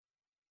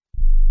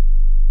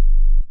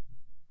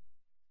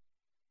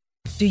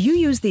Do you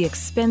use the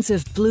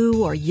expensive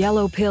blue or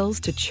yellow pills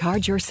to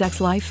charge your sex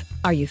life?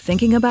 Are you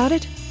thinking about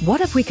it? What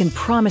if we can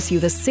promise you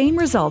the same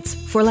results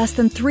for less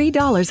than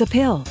 $3 a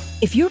pill?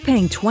 If you're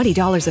paying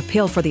 $20 a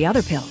pill for the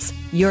other pills,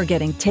 you're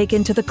getting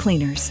taken to the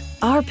cleaners.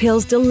 Our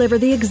pills deliver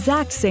the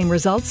exact same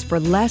results for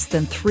less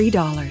than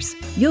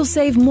 $3. You'll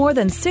save more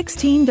than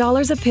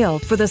 $16 a pill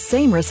for the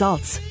same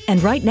results.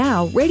 And right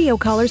now, radio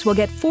callers will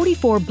get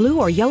 44 blue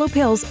or yellow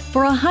pills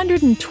for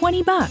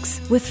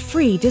 $120 with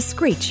free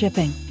discreet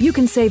shipping. You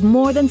can save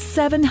more than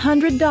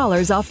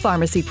 $700 off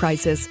pharmacy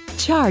prices.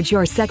 Charge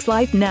your sex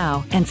life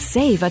now and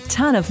save a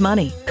ton of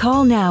money.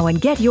 Call now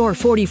and get your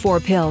 44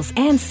 pills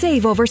and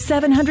save over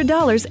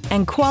 $700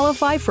 and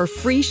qualify for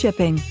free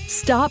shipping.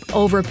 Stop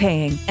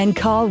overpaying and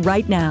call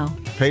right now.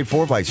 Paid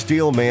for by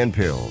Steel Man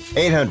Pills.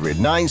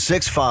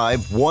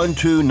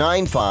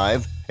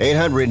 800-965-1295.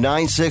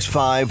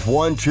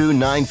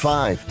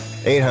 800-965-1295.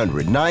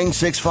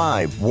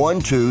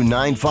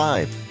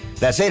 800-965-1295.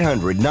 That's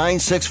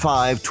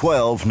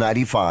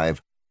 800-965-1295.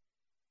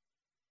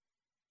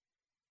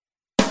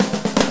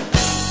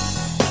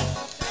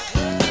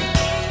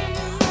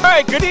 All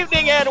right, good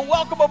evening and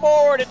welcome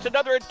aboard. It's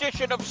another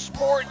edition of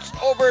Sports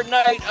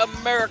Overnight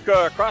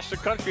America across the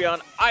country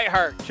on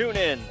iHeart,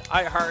 TuneIn,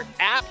 iHeart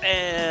app,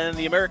 and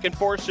the American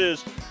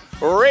Forces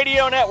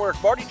Radio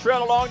Network. Marty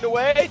Trell along the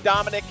way.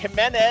 Dominic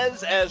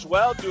Jimenez as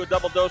well. Do a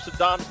double dose of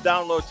Dom's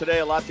download today.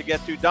 A lot to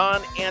get to.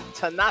 Don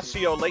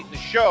Antanasio late in the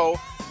show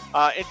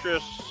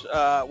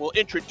will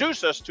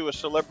introduce us to a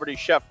celebrity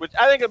chef, which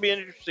I think will be an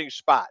interesting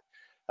spot.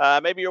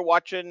 Maybe you're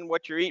watching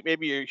what you eat.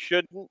 Maybe you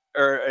shouldn't,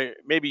 or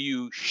maybe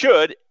you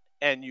should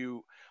and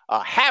you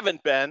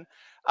haven't been.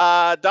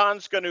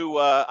 Don's going to,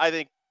 I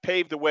think,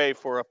 pave the way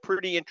for a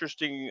pretty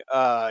interesting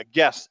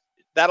guest.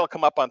 That'll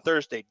come up on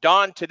Thursday.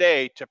 Don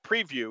today to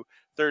preview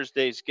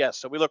Thursday's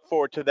guest. So we look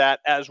forward to that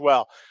as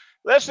well.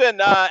 Listen,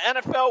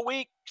 NFL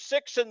Week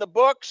 6 in the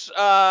books.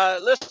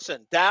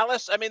 Listen,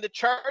 Dallas. I mean, the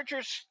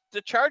Chargers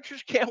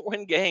can't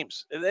win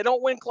games. They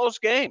don't win close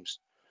games.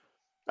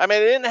 I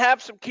mean, they didn't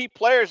have some key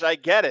players. I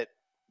get it.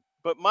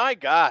 But my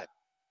God,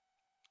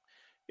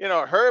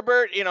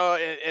 Herbert,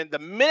 and the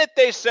minute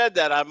they said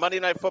that on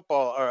Monday Night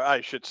Football, or I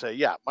should say,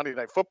 Monday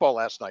Night Football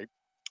last night,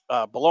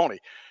 baloney.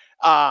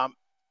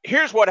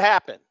 Here's what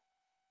happened.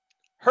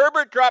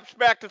 Herbert drops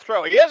back to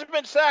throw. He hasn't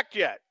been sacked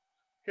yet.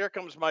 Here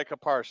comes Micah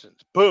Parsons.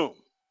 Boom.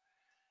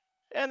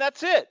 And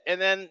that's it.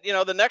 And then,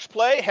 the next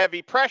play,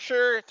 heavy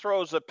pressure,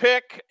 throws a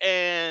pick,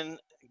 and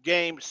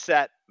game,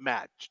 set,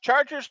 match.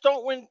 Chargers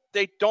don't win.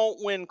 They don't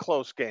win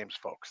close games,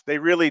 folks. They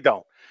really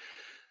don't.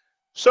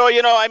 So,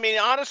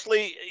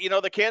 honestly,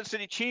 the Kansas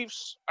City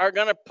Chiefs are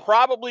going to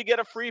probably get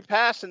a free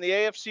pass in the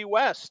AFC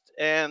West.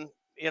 And,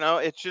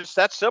 it's just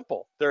that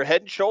simple. They're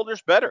head and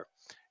shoulders better.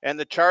 And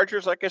the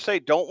Chargers, like I say,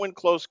 don't win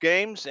close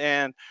games.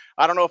 And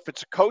I don't know if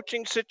it's a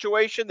coaching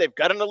situation. They've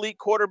got an elite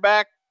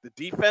quarterback. The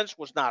defense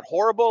was not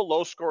horrible,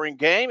 low-scoring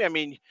game. I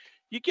mean,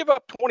 you give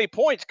up 20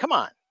 points. Come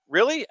on.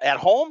 Really? At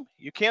home?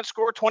 You can't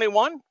score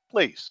 21?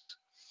 Please.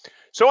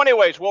 So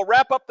anyways, we'll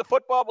wrap up the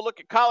football. We'll look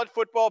at college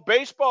football.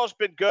 Baseball's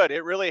been good.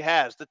 It really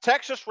has. The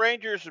Texas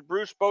Rangers and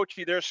Bruce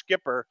Bochy, their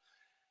skipper,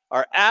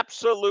 are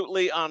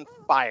absolutely on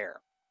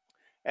fire.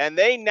 And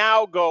they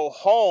now go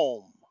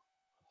home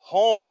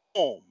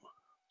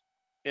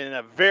in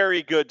a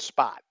very good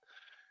spot.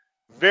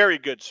 Very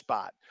good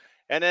spot.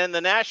 And then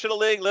the National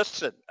League,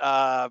 listen,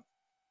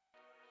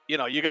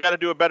 you got to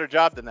do a better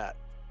job than that.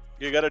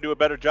 You got to do a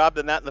better job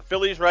than that. And the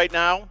Phillies right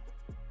now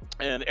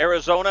in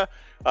Arizona,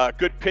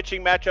 good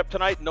pitching matchup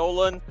tonight.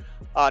 Nola,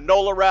 and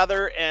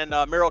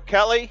Merrill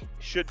Kelly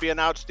should be an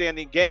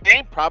outstanding game.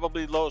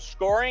 Probably low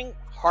scoring.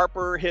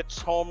 Harper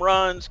hits home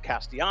runs.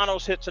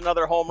 Castellanos hits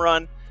another home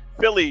run.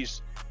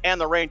 Phillies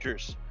and the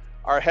Rangers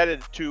are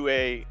headed to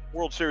a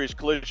World Series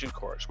collision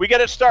course. We get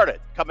it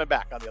started. Coming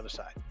back on the other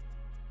side.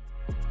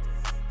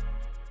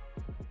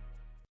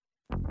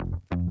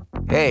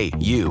 Hey,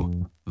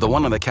 you. The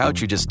one on the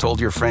couch who just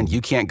told your friend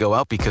you can't go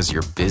out because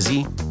you're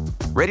busy?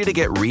 Ready to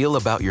get real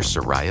about your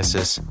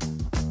psoriasis?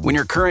 When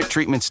your current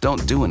treatments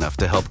don't do enough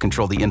to help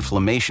control the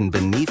inflammation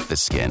beneath the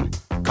skin,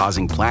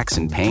 causing plaques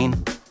and pain,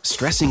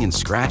 stressing and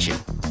scratching,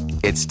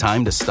 it's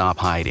time to stop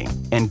hiding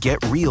and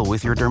get real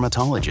with your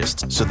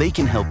dermatologist so they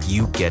can help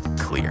you get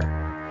clear.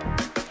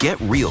 Get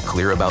real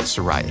clear about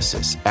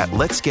psoriasis at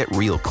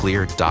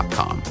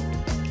letsgetrealclear.com.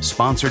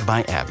 Sponsored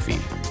by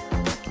AbbVie.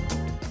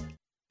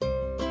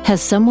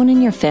 Has someone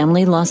in your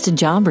family lost a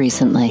job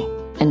recently,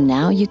 and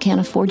now you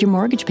can't afford your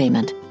mortgage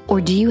payment?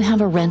 Or do you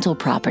have a rental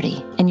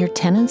property and your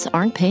tenants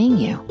aren't paying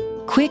you?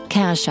 Quick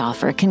Cash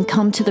Offer can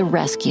come to the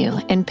rescue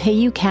and pay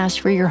you cash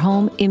for your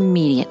home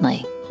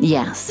immediately.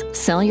 Yes,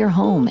 sell your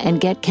home and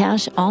get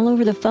cash all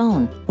over the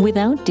phone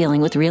without dealing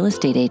with real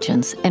estate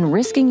agents and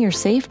risking your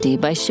safety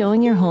by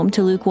showing your home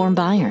to lukewarm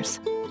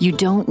buyers. You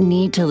don't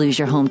need to lose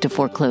your home to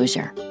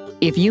foreclosure.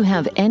 If you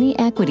have any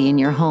equity in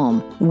your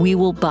home, we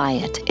will buy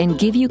it and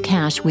give you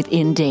cash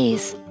within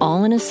days,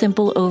 all in a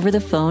simple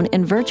over-the-phone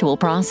and virtual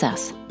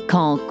process.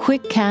 Call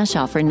Quick Cash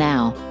Offer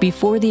now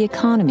before the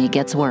economy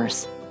gets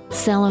worse.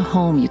 Sell a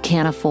home you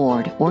can't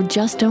afford or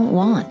just don't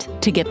want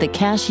to get the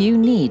cash you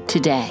need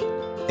today.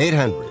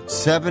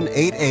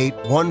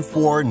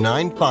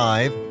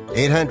 800-788-1495.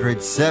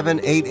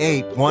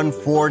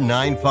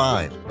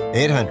 800-788-1495.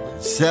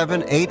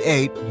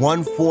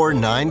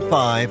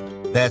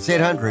 800-788-1495. That's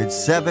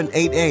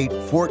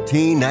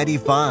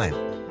 800-788-1495.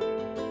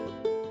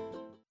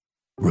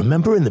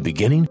 Remember in the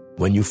beginning,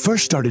 when you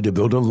first started to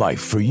build a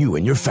life for you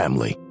and your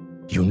family,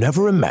 you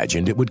never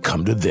imagined it would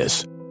come to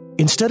this.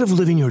 Instead of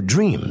living your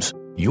dreams,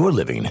 you're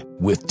living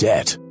with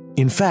debt.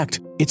 In fact,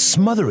 it's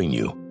smothering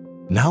you.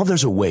 Now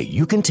there's a way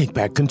you can take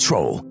back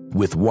control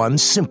with one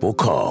simple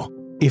call.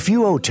 If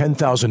you owe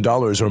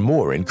 $10,000 or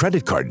more in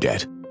credit card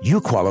debt, you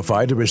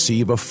qualify to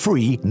receive a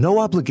free,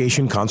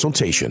 no-obligation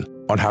consultation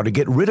on how to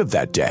get rid of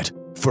that debt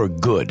for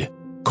good.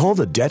 Call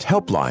the Debt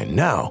Helpline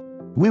now.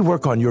 We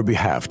work on your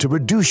behalf to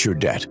reduce your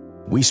debt.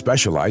 We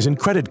specialize in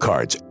credit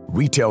cards,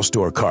 retail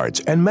store cards,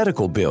 and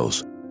medical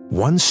bills.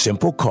 One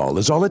simple call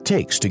is all it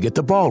takes to get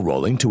the ball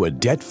rolling to a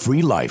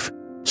debt-free life.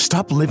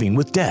 Stop living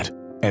with debt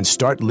and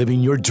start living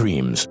your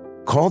dreams.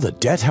 Call the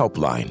Debt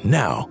Helpline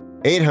now.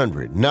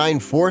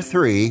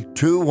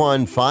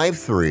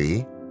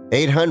 800-943-2153.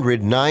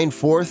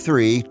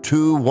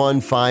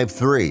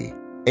 800-943-2153.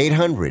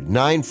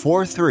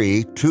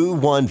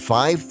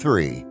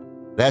 800-943-2153.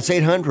 That's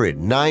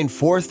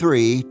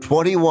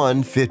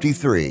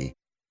 800-943-2153.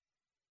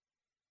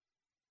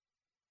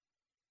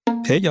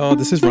 Hey y'all,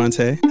 this is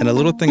Ronte, and a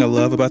little thing I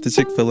love about the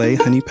Chick-fil-A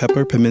Honey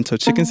Pepper Pimento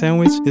Chicken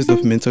Sandwich is the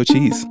pimento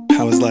cheese.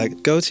 I was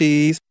like, go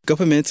cheese, go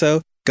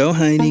pimento, go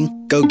honey,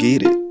 go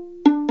get it.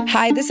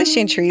 Hi, this is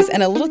Chantrice,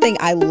 and a little thing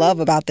I love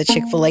about the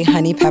Chick-fil-A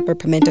Honey Pepper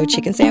Pimento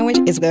Chicken Sandwich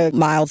is the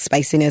mild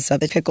spiciness of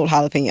the pickled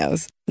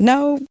jalapenos.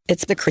 No,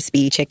 it's the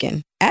crispy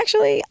chicken.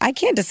 Actually, I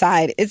can't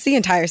decide. It's the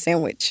entire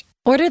sandwich.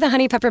 Order the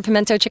Honey Pepper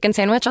Pimento Chicken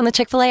Sandwich on the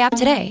Chick-fil-A app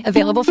today.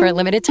 Available for a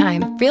limited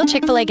time. Real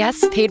Chick-fil-A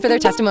guests paid for their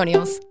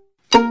testimonials.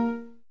 All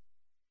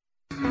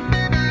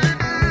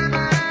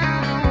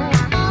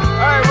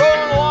right,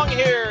 rolling along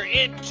here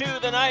into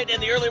the night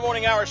in the early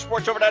morning hour.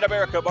 Sports Overnight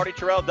America. Marty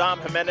Terrell, Dom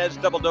Jimenez,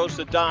 double dose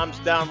of Dom's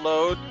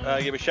download.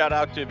 Give a shout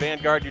out to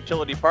Vanguard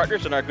Utility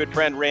Partners and our good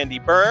friend Randy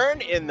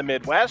Byrne in the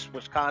Midwest,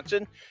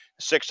 Wisconsin,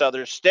 6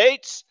 other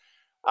states.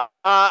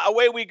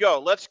 Away we go.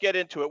 Let's get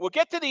into it. We'll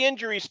get to the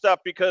injury stuff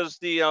because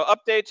the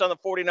updates on the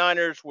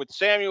 49ers with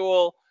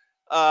Samuel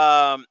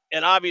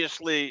and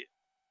obviously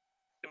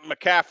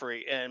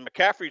McCaffrey. And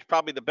McCaffrey's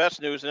probably the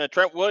best news. And then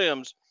Trent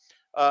Williams,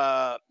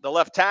 the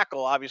left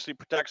tackle, obviously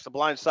protects the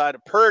blind side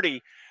of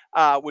Purdy,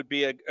 would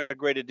be a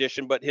great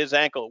addition, but his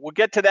ankle. We'll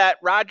get to that.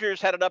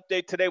 Rodgers had an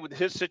update today with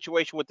his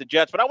situation with the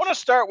Jets, but I want to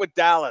start with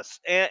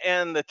Dallas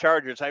and the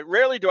Chargers.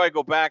 Rarely do I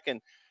go back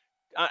and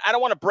I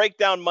don't want to break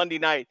down Monday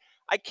night.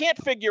 I can't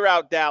figure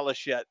out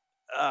Dallas yet,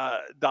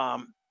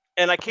 Dom,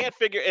 and I can't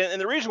figure.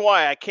 And the reason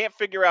why I can't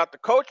figure out the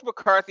coach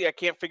McCarthy, I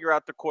can't figure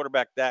out the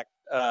quarterback Dak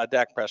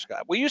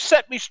Prescott. Will you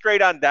set me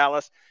straight on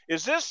Dallas?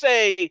 Is this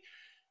a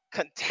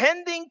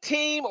contending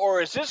team,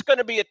 or is this going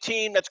to be a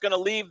team that's going to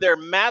leave their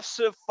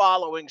massive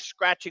following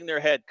scratching their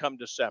head come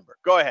December?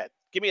 Go ahead,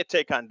 give me a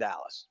take on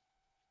Dallas.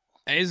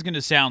 It is going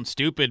to sound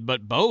stupid,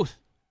 but both.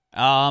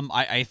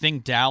 I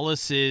think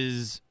Dallas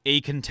is a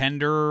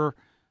contender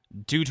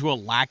due to a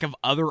lack of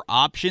other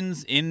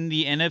options in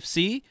the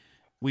NFC.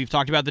 We've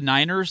talked about the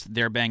Niners.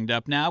 They're banged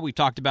up now. We've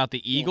talked about the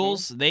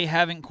Eagles. Mm-hmm. They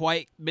haven't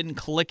quite been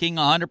clicking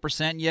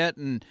 100% yet,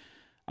 and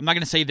I'm not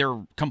going to say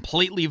they're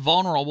completely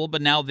vulnerable,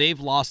 but now they've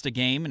lost a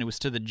game, and it was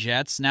to the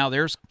Jets. Now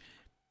there's,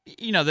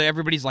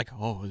 everybody's like,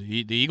 oh,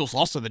 the Eagles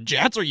lost to the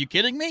Jets? Are you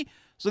kidding me?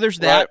 So there's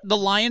that. Right. The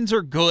Lions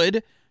are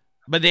good,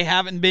 but they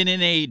haven't been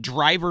in a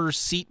driver's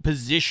seat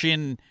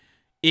position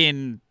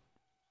in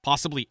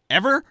possibly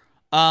ever.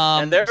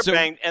 And they're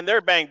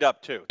banged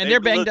up too. And they're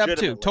banged up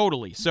too,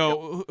 totally.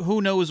 So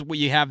who knows what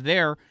you have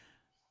there?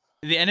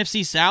 The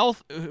NFC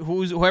South,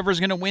 whoever's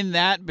going to win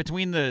that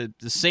between the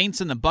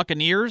Saints and the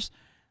Buccaneers,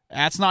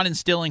 that's not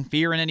instilling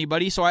fear in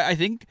anybody. So I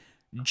think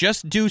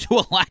just due to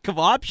a lack of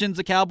options,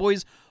 the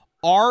Cowboys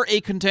are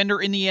a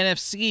contender in the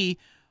NFC,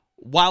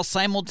 while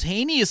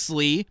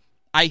simultaneously,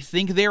 I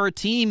think they're a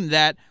team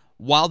that,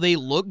 while they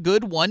look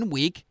good one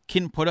week,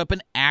 can put up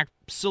an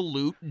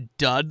absolute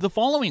dud the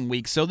following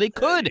week. So they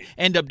could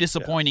end up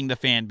disappointing the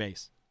fan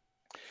base.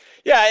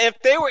 Yeah, if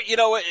they were,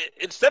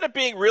 instead of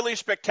being really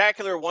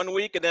spectacular one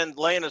week and then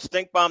laying a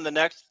stink bomb the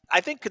next, I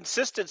think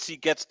consistency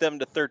gets them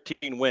to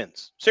 13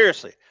 wins.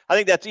 Seriously. I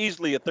think that's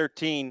easily a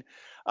 13,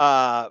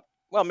 well,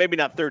 maybe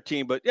not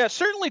 13, but yeah,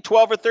 certainly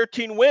 12 or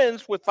 13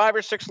 wins with 5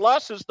 or 6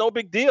 losses. No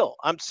big deal.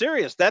 I'm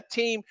serious. That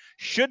team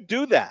should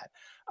do that.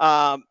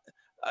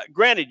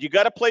 Granted, you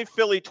got to play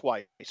Philly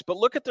twice, but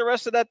look at the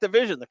rest of that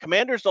division. The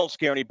Commanders don't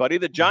scare anybody.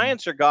 The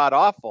Giants are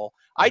god-awful.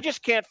 I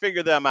just can't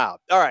figure them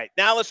out. All right,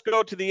 now let's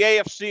go to the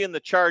AFC and the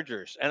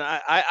Chargers. And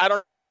I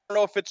don't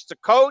know if it's the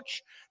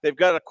coach. They've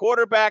got a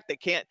quarterback. They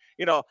can't,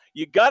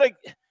 you got to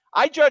 –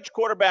 I judge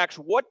quarterbacks.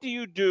 What do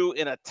you do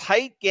in a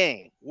tight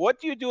game? What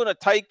do you do in a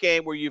tight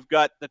game where you've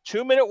got the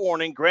 2-minute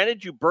warning?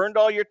 Granted, you burned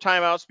all your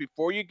timeouts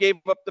before you gave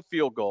up the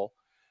field goal.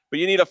 but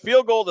you need a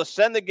field goal to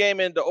send the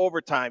game into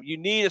overtime. You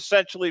need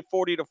essentially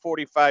 40 to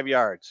 45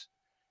 yards.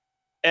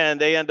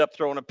 And they end up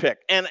throwing a pick.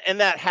 And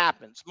that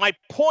happens. My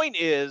point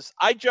is,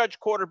 I judge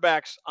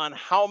quarterbacks on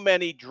how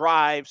many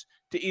drives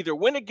to either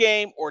win a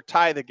game or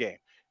tie the game.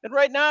 And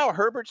right now,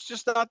 Herbert's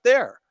just not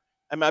there.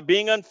 Am I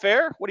being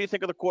unfair? What do you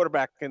think of the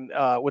quarterback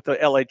with the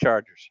LA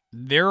Chargers?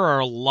 There are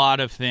a lot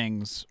of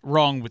things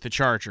wrong with the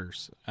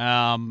Chargers.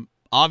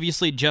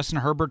 Obviously, Justin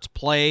Herbert's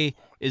play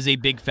is a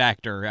big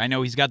factor. I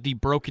know he's got the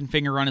broken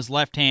finger on his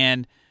left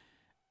hand.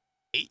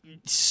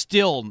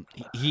 Still,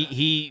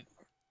 he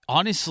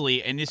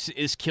honestly, and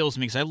this kills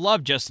me because I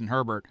love Justin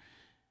Herbert.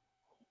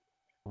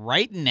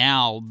 Right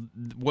now,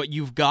 what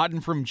you've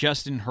gotten from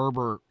Justin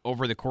Herbert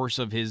over the course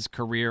of his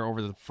career,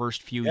 over the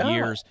first few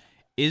years,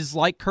 is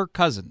like Kirk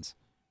Cousins.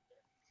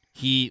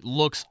 He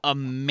looks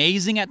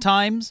amazing at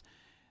times.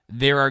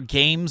 There are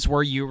games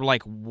where you're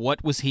like,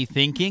 what was he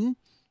thinking?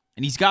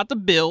 And he's got the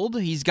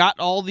build, he's got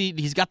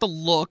the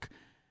look,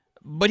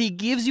 but he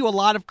gives you a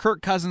lot of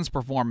Kirk Cousins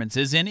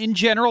performances. And in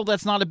general,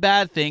 that's not a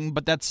bad thing,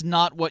 but that's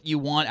not what you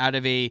want out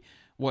of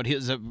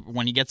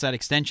when he gets that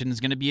extension is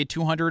going to be a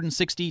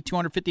 $260,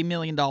 $250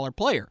 million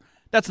player.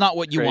 That's not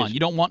what you want. You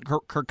don't want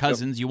Kirk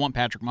Cousins. You want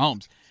Patrick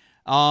Mahomes.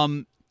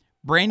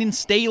 Brandon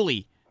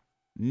Staley,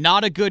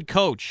 not a good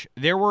coach.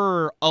 There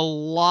were a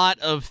lot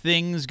of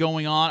things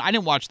going on. I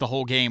didn't watch the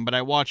whole game, but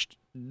I watched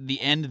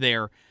the end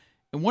there.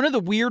 And one of the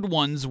weird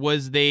ones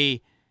was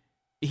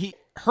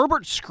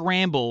Herbert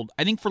scrambled,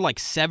 I think, for like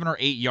 7 or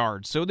 8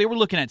 yards. So they were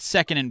looking at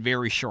second and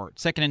very short,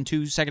 2nd and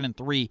 2, 2nd and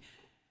 3.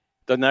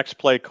 The next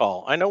play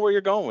call. I know where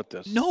you're going with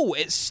this. No,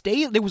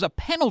 there was a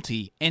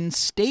penalty, and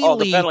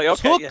Staley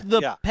took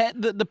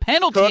the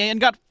penalty and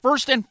got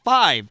 1st and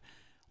 5.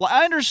 Well,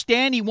 I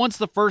understand he wants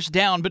the first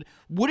down, but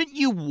wouldn't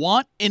you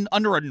want,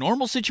 under a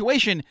normal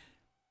situation,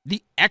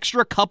 the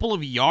extra couple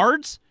of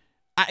yards?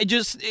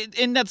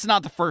 And that's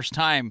not the first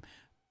time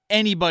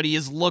anybody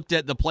has looked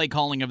at the play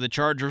calling of the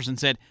Chargers and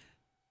said,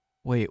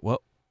 "Wait,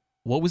 what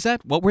was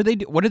that? What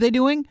are they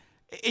doing?"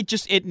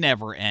 It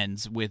never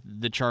ends with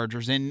the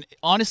Chargers. And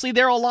honestly,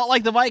 they're a lot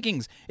like the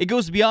Vikings. It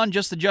goes beyond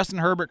just the Justin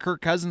Herbert,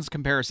 Kirk Cousins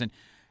comparison.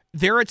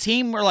 They're a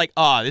team where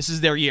this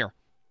is their year.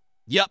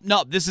 Yep,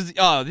 no, this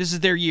is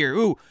their year.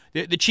 Ooh,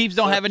 the Chiefs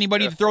don't have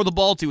anybody to throw the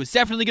ball to. It's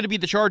definitely going to be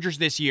the Chargers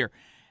this year.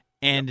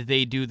 And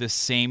they do the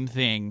same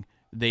thing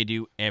they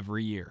do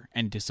every year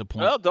and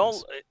disappoint. Well,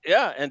 don't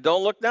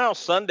look now.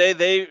 Sunday,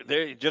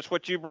 they just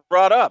what you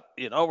brought up.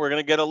 We're going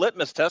to get a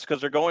litmus test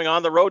because they're going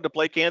on the road to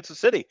play Kansas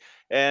City.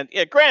 And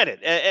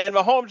granted, and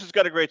Mahomes has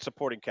got a great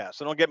supporting cast.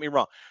 So don't get me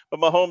wrong,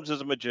 but Mahomes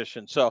is a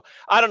magician. So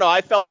I don't know.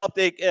 I felt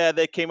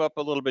they came up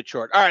a little bit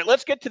short. All right,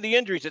 let's get to the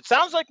injuries. It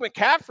sounds like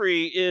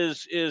McCaffrey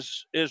is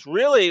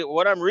really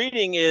what I'm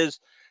reading is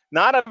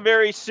not a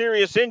very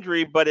serious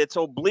injury, but it's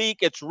oblique,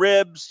 it's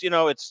ribs.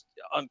 It's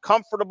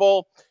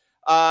uncomfortable.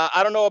 I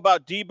don't know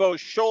about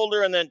Debo's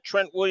shoulder, and then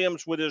Trent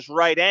Williams with his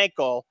right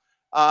ankle.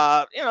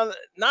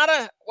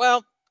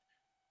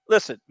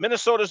 Listen,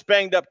 Minnesota's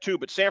banged up too,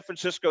 but San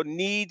Francisco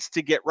needs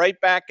to get right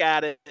back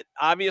at it.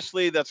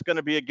 Obviously, that's going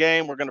to be a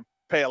game we're going to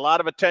pay a lot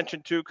of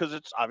attention to because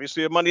it's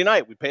obviously a Monday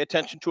night. We pay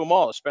attention to them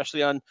all,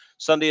 especially on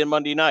Sunday and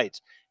Monday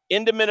nights.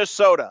 Into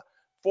Minnesota,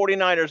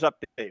 49ers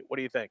update. What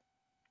do you think?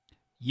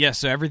 Yes,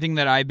 so everything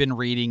that I've been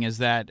reading is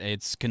that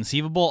it's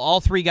conceivable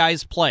all 3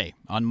 guys play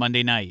on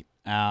Monday night.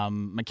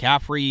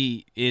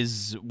 McCaffrey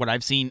is what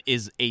I've seen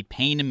is a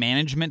pain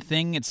management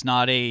thing. It's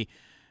not a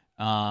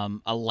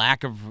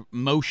lack of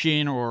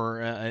motion or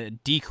a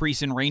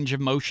decrease in range of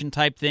motion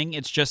type thing.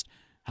 It's just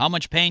how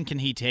much pain can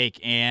he take?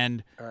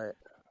 And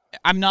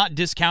I'm not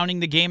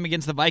discounting the game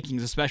against the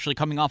Vikings, especially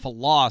coming off a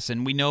loss,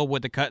 and we know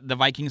what the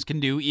Vikings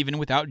can do even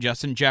without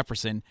Justin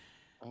Jefferson.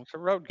 It's a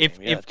road game.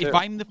 If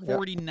I'm the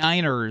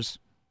 49ers,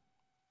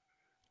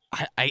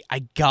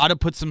 I gotta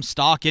put some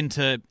stock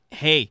into,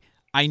 hey,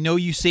 I know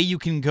you say you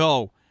can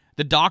go.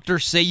 The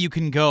doctors say you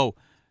can go.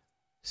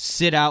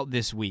 Sit out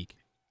this week.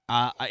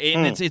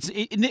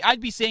 I'd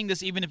be saying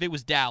this even if it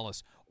was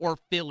Dallas or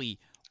Philly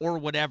or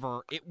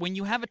whatever. When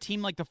you have a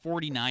team like the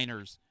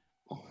 49ers,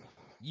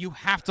 you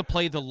have to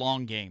play the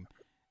long game.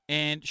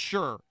 And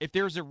sure, if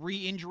there's a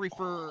re-injury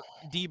for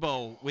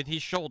Debo with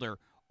his shoulder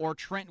or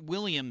Trent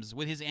Williams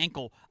with his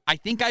ankle, I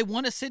think I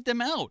want to sit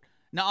them out.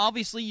 Now,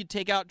 obviously, you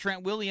take out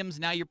Trent Williams.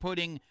 Now you're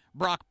putting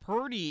Brock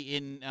Purdy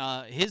in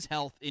his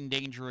health in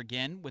danger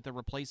again with a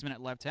replacement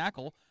at left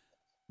tackle.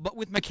 But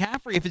with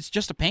McCaffrey, if it's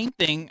just a pain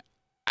thing,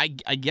 I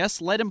guess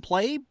let him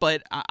play.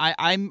 But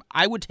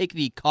I would take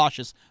the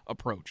cautious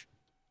approach.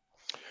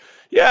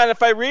 Yeah, and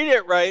if I read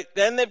it right,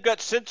 then they've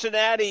got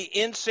Cincinnati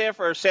in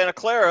Santa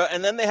Clara,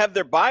 and then they have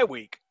their bye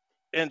week.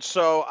 And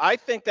so I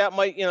think that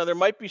there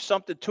might be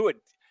something to it.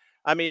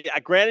 I mean,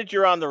 granted,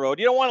 you're on the road.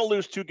 You don't want to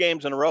lose 2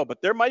 games in a row,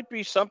 but there might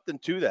be something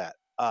to that.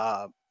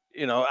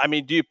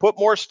 Do you put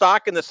more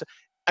stock in this?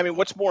 I mean,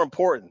 what's more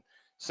important?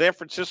 San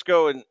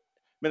Francisco and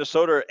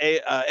Minnesota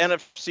are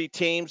NFC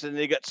teams, and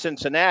they got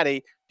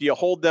Cincinnati. Do you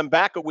hold them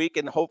back a week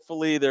and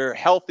hopefully they're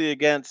healthy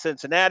against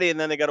Cincinnati, and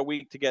then they got a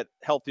week to get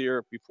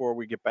healthier before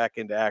we get back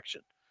into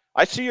action?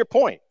 I see your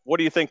point. What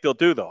do you think they'll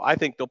do, though? I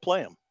think they'll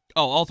play him.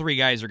 Oh, all three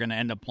guys are going to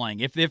end up playing.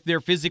 If they're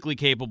physically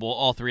capable,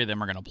 all three of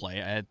them are going to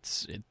play.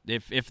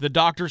 If the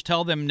doctors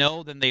tell them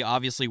no, then they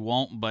obviously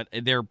won't, but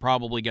they're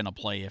probably going to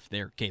play if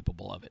they're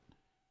capable of it.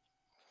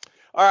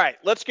 All right,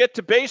 let's get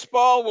to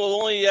baseball.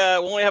 We'll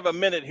only have a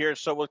minute here,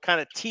 so we'll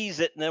kind of tease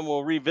it, and then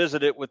we'll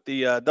revisit it with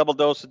the double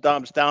dose of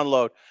Dom's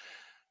download.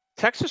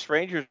 Texas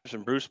Rangers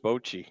and Bruce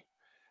Bochy.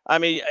 I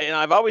mean, and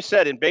I've always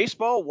said in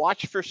baseball,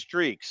 watch for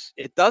streaks.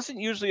 It doesn't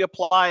usually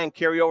apply and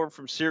carry over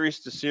from series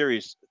to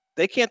series.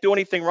 They can't do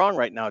anything wrong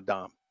right now,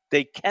 Dom.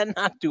 They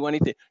cannot do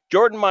anything.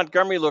 Jordan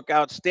Montgomery looked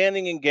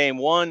outstanding in game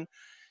one.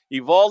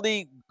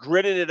 Evaldi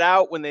gritted it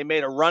out when they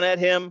made a run at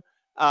him.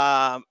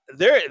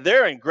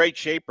 They're in great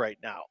shape right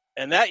now.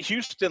 And that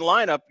Houston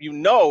lineup,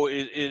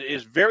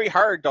 is very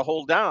hard to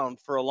hold down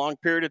for a long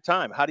period of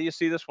time. How do you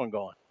see this one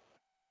going?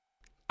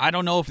 I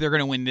don't know if they're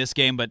going to win this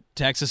game, but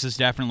Texas is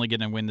definitely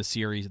going to win the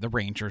series, the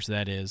Rangers,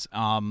 that is.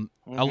 A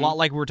lot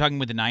like we were talking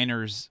with the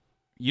Niners,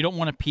 you don't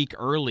want to peak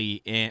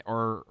early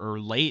or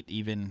late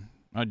even.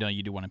 Oh, no,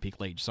 you do want to peak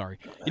late, sorry.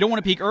 You don't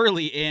want to peak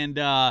early,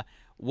 and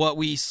what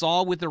we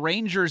saw with the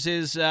Rangers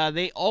is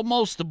they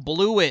almost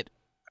blew it.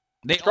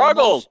 They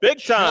struggled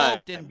big time.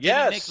 And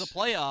didn't make the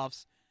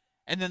playoffs.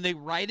 And then they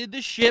righted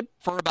the ship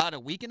for about a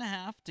week and a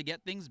half to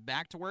get things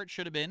back to where it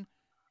should have been.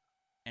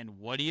 And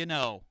what do you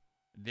know?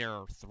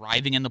 They're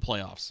thriving in the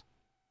playoffs.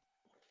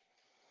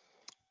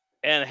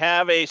 And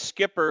have a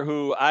skipper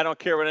who, I don't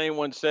care what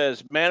anyone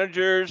says,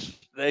 managers,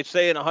 they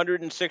say in a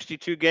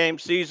 162-game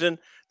season,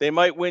 they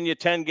might win you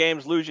 10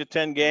 games, lose you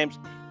 10 games.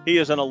 He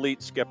is an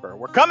elite skipper.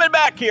 We're coming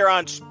back here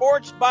on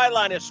Sports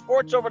Byline. As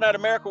Sports Overnight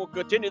America will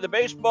continue the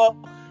baseball.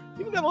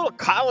 Even got a little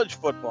college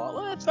football.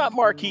 Well, it's not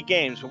marquee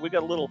games, but we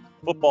got a little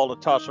football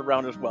to toss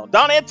around as well.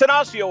 Don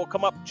Antanasio will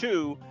come up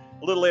too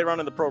a little later on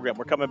in the program.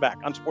 We're coming back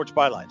on Sports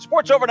Byline.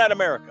 Sports Overnight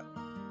America.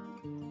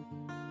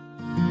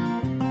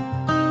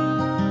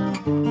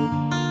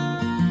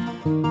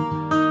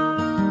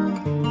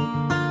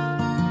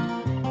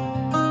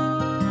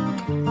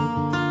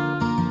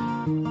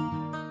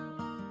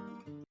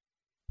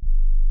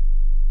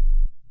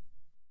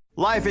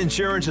 Life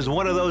insurance is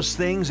one of those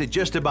things that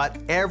just about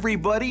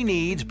everybody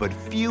needs, but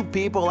few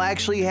people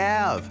actually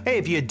have. Hey,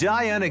 if you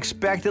die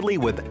unexpectedly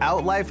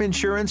without life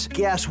insurance,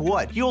 guess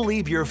what? You'll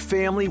leave your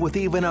family with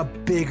even a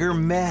bigger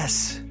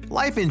mess.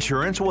 Life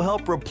insurance will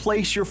help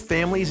replace your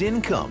family's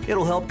income.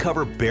 It'll help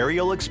cover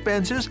burial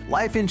expenses.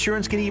 Life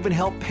insurance can even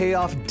help pay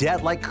off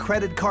debt like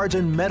credit cards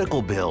and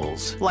medical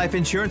bills. Life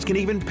insurance can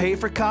even pay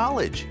for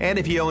college. And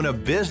if you own a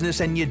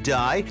business and you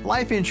die,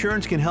 life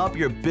insurance can help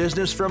your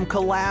business from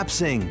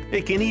collapsing.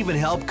 It can even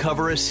help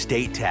cover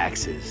estate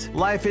taxes.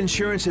 Life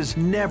insurance has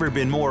never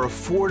been more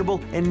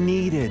affordable and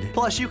needed.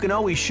 Plus, you can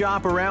always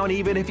shop around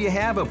even if you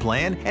have a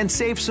plan and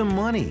save some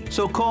money.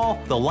 So call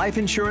the Life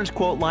Insurance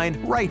Quote Line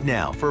right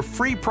now for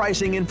free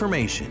pricing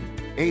information.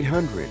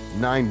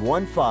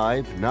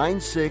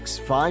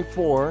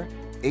 800-915-9654.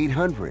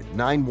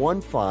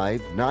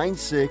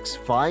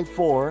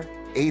 800-915-9654.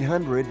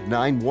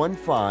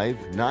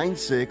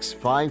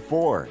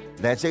 800-915-9654.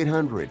 That's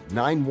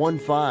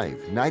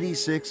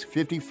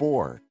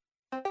 800-915-9654.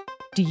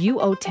 Do you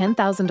owe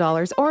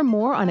 $10,000 or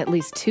more on at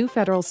least 2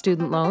 federal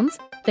student loans?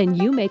 Then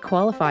you may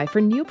qualify for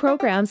new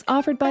programs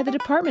offered by the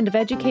Department of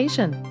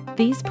Education.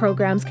 These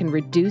programs can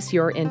reduce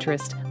your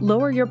interest,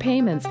 lower your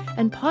payments,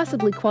 and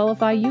possibly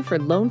qualify you for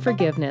loan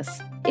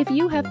forgiveness. If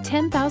you have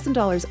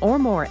 $10,000 or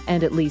more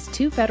and at least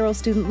 2 federal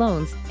student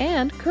loans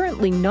and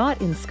currently not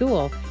in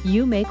school,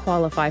 you may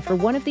qualify for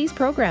one of these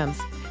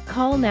programs.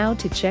 Call now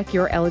to check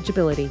your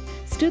eligibility.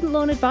 Student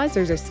loan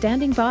advisors are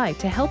standing by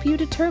to help you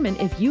determine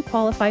if you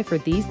qualify for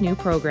these new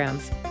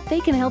programs. They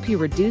can help you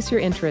reduce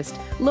your interest,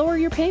 lower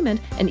your payment,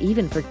 and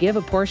even forgive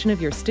a portion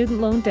of your student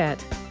loan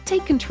debt.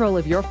 Take control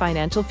of your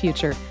financial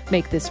future.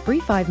 Make this free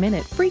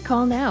 5-minute free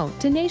call now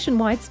to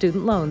Nationwide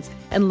Student Loans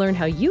and learn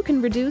how you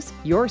can reduce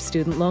your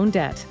student loan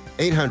debt.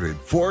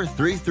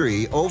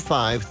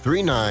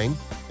 800-433-0539.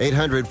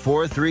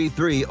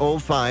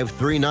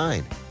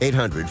 800-433-0539.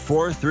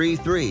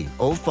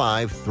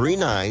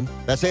 800-433-0539.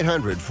 That's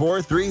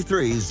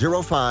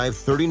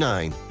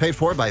 800-433-0539. Paid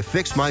for by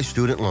Fix My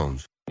Student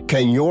Loans.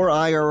 Can your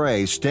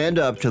IRA stand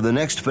up to the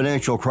next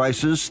financial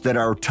crisis that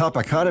our top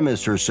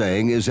economists are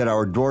saying is at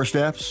our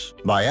doorsteps?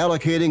 By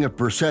allocating a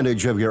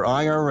percentage of your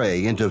IRA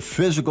into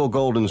physical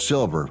gold and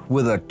silver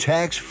with a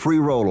tax-free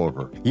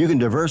rollover, you can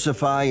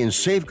diversify and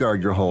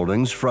safeguard your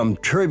holdings from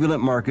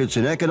turbulent markets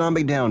and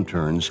economic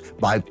downturns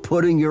by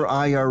putting your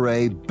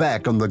IRA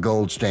back on the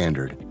gold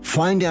standard.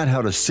 Find out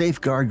how to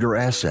safeguard your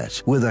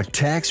assets with a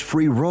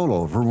tax-free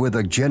rollover with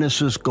a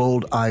Genesis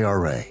Gold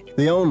IRA,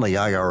 the only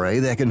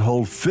IRA that can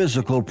hold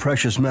physical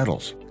precious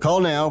metals. Call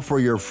now for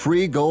your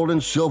free gold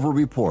and silver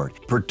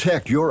report.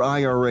 Protect your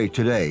IRA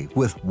today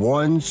with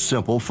one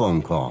simple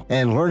phone call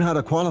and learn how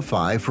to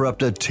qualify for up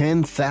to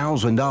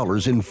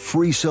 $10,000 in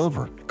free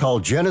silver. Call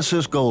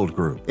Genesis Gold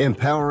Group,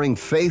 empowering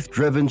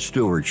faith-driven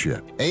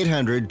stewardship.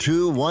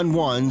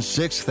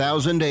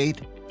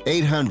 800-211-6008.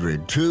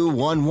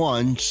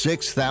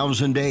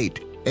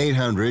 800-211-6008.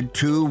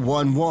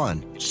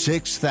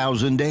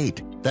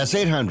 800-211-6008. That's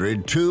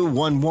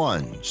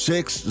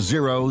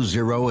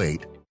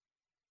 800-211-6008.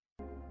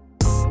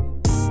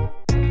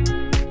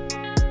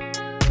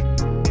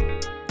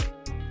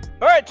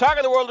 All right,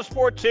 talking the world of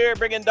sports here,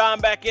 bringing Dom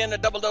back in, a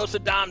double dose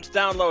of Dom's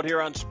Download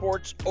here on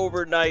Sports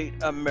Overnight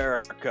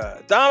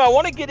America. Dom, I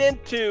want to get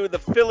into the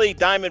Philly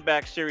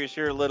Diamondback series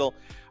here a little.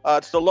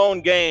 It's the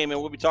lone game,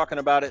 and we'll be talking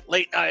about it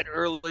late night,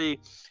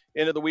 early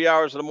into the wee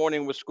hours of the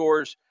morning with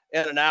scores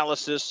and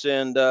analysis,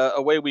 and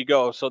away we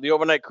go. So the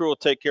overnight crew will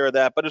take care of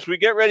that. But as we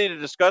get ready to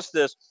discuss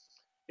this,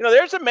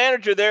 there's a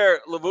manager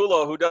there,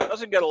 Lavulo, who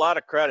doesn't get a lot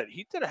of credit.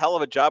 He did a hell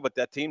of a job with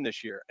that team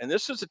this year. And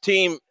this is a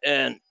team,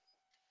 and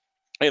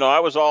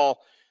I was all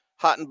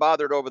hot and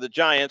bothered over the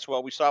Giants.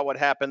 Well, we saw what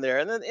happened there.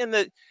 And then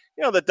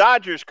the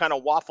Dodgers kind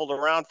of waffled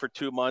around for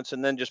 2 months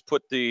and then just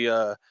put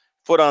the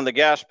foot on the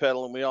gas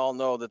pedal. And we all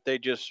know that they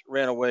just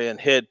ran away and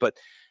hid. But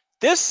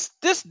this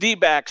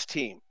D-backs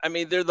team,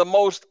 they're the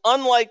most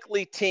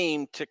unlikely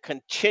team to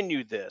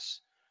continue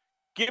this.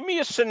 Give me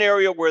a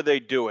scenario where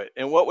they do it.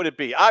 And what would it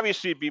be?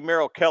 Obviously, it'd be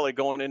Merrill Kelly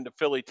going into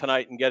Philly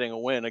tonight and getting a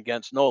win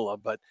against Nola.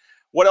 But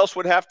what else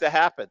would have to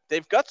happen?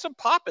 They've got some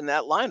pop in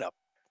that lineup.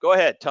 Go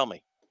ahead. Tell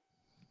me.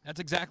 That's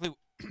exactly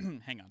 –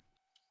 hang on.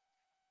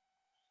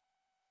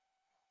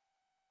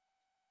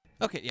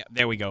 Okay, yeah,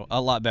 there we go. A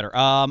lot better.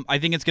 I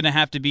think it's going to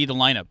have to be the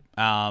lineup.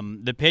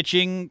 The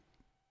pitching,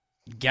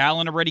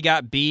 Gallen already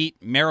got beat.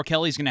 Merrill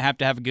Kelly's going to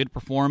have a good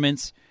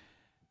performance.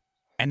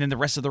 And then the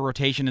rest of the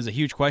rotation is a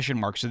huge question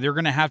mark. So they're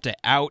going to have to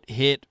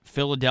out-hit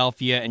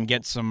Philadelphia and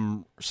get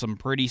some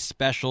pretty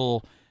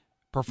special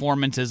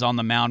performances on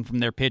the mound from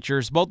their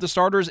pitchers, both the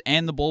starters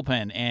and the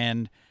bullpen.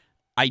 And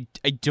I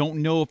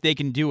don't know if they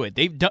can do it.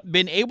 They've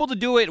been able to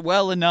do it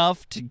well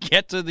enough to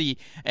get to the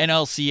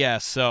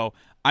NLCS, so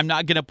I'm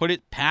not going to put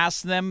it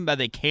past them that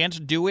they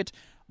can't do it,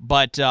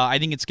 but I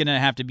think it's going to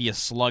have to be a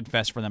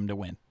slugfest for them to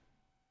win.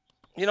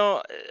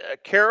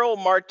 Carroll,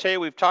 Marte,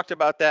 we've talked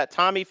about that.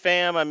 Tommy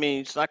Pham,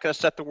 he's not going to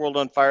set the world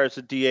on fire as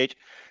a DH.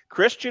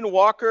 Christian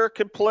Walker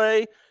can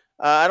play.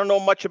 I don't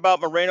know much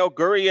about Moreno.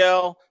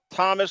 Gurriel,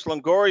 Thomas,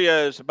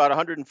 Longoria is about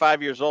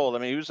 105 years old.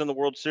 He was in the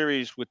World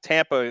Series with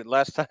Tampa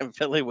last time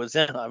Philly was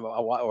in,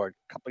 or a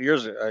couple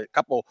years,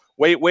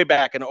 way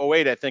back in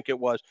 08, I think it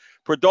was.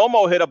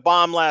 Perdomo hit a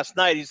bomb last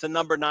night. He's the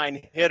number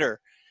 9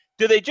 hitter.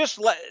 They just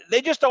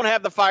don't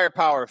have the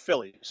firepower of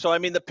Philly. So,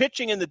 the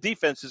pitching and the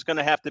defense is going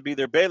to have to be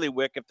their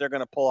bailiwick if they're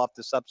going to pull off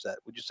this upset.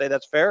 Would you say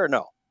that's fair or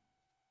no?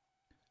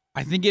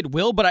 I think it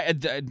will, but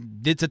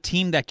it's a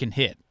team that can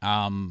hit.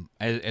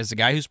 As a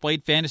guy who's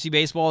played fantasy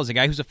baseball, as a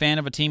guy who's a fan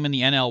of a team in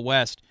the NL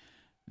West,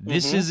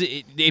 this is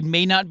it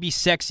may not be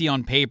sexy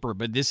on paper,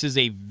 but this is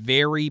a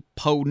very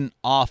potent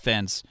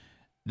offense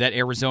that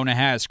Arizona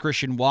has.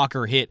 Christian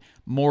Walker hit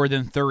more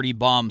than 30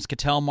 bombs.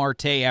 Ketel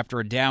Marte, after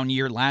a down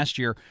year last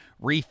year,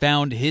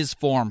 refound his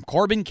form.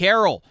 Corbin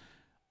Carroll,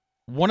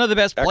 one of the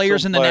best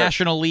players in the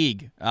National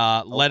League,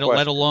 let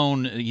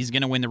alone he's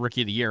going to win the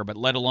Rookie of the Year, but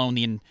let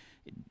alone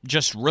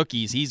just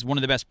rookies. He's one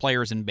of the best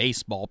players in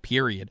baseball,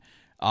 period.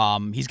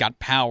 He's got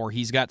power.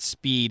 He's got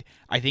speed.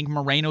 I think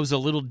Moreno's a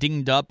little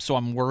dinged up, so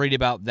I'm worried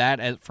about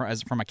that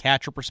as from a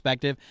catcher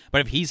perspective.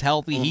 But if he's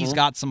healthy, he's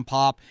got some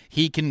pop.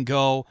 He can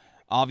go.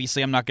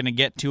 Obviously, I'm not going to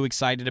get too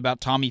excited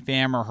about Tommy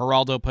Pham or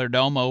Geraldo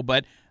Perdomo,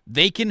 but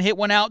they can hit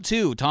one out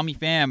too. Tommy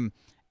Pham,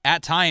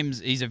 at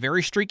times, he's a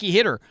very streaky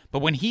hitter, but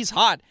when he's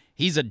hot,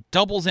 he's a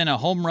doubles and a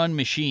home run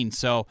machine.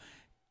 So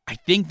I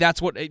think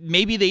that's what –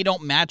 maybe they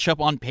don't match up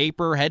on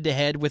paper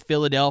head-to-head with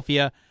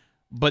Philadelphia,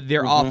 but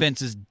their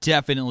offense is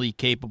definitely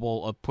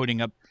capable of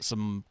putting up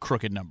some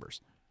crooked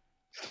numbers.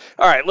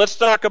 All right, let's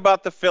talk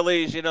about the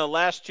Phillies.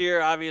 Last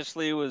year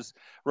obviously was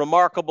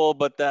remarkable,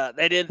 but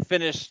they didn't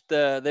finish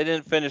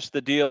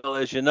the deal,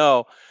 as you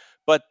know.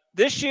 But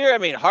this year,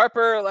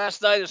 Harper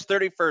last night his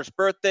 31st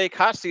birthday.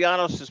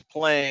 Castellanos is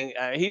playing.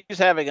 He's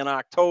having an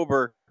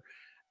October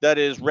that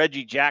is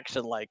Reggie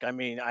Jackson-like.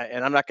 And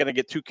I'm not going to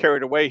get too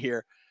carried away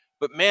here.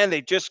 But, man,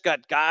 they just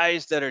got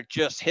guys that are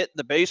just hitting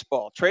the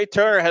baseball. Trey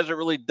Turner hasn't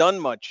really done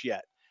much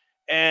yet.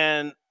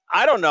 And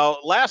I don't know.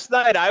 Last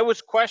night I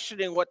was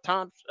questioning what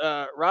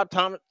Rob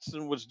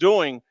Thompson was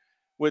doing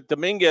with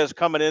Dominguez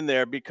coming in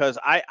there because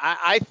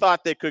I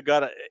thought they could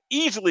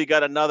easily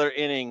got another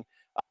inning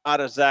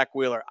out of Zach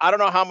Wheeler. I don't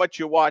know how much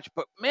you watch,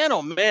 but, man,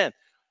 oh, man,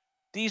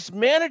 these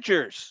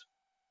managers,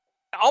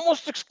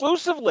 almost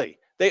exclusively,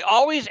 they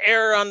always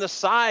err on the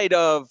side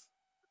of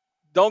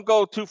don't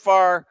go too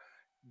far,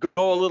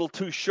 go a little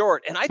too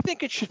short. And I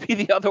think it should be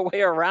the other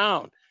way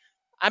around.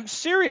 I'm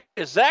serious.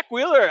 Zach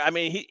Wheeler,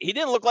 he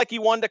didn't look like he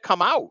wanted to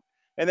come out.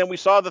 And then we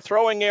saw the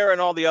throwing error and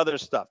all the other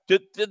stuff. Do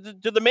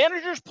the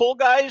managers pull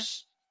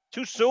guys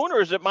too soon,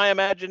 or is it my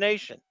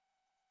imagination?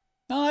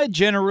 It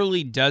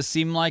generally does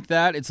seem like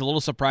that. It's a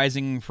little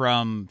surprising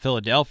from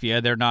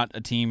Philadelphia. They're not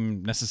a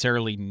team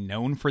necessarily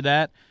known for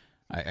that.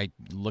 I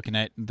looking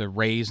at the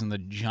Rays and the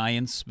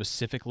Giants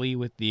specifically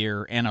with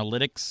their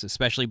analytics,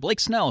 especially Blake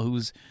Snell,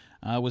 who's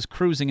was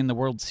cruising in the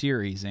World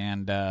Series,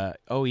 and the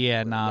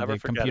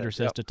computer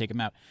says to take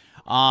him out.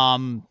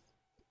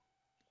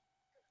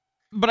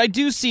 But I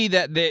do see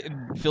that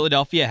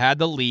Philadelphia had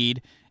the lead.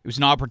 It was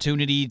an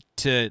opportunity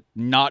to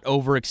not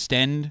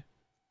overextend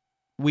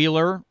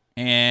Wheeler,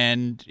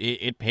 and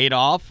it paid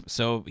off.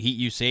 So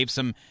you save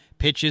some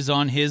pitches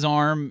on his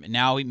arm.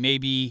 Now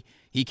maybe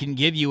he can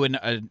give you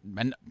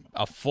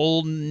a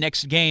full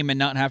next game and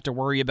not have to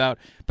worry about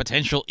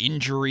potential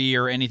injury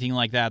or anything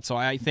like that. So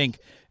I think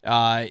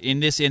in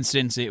this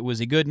instance it was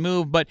a good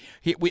move. But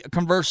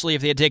conversely,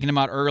 if they had taken him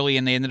out early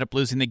and they ended up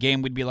losing the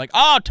game, we'd be like,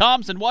 "Oh,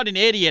 Thompson, what an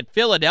idiot!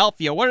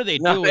 Philadelphia, what are they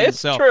doing?"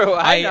 It's true.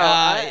 I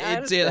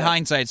know. It's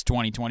hindsight's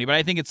 20/20, but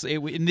I think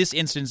in this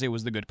instance it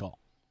was the good call.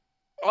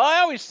 Well, I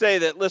always say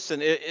that.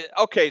 Listen,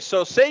 okay.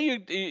 So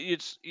say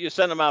you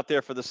send him out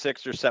there for the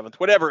 6th or 7th,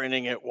 whatever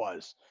inning it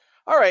was.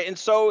 All right, and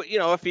so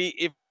if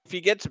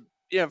he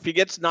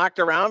gets knocked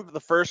around for the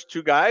first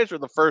 2 guys or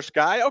the first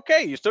guy,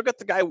 okay, you still got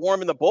the guy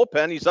warm in the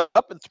bullpen. He's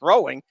up and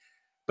throwing,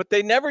 but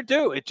they never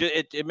do.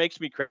 It makes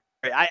me crazy.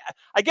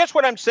 I guess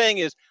what I'm saying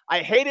is I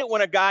hate it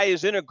when a guy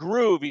is in a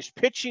groove, he's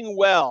pitching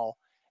well,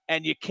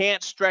 and you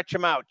can't stretch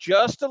him out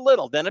just a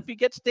little. Then if he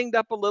gets dinged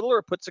up a little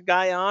or puts a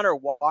guy on or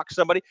walks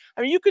somebody,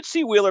 I mean, you could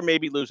see Wheeler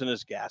maybe losing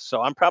his gas.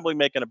 So I'm probably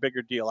making a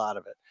bigger deal out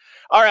of it.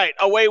 All right,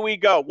 away we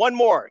go. One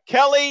more.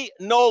 Kelly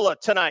Nola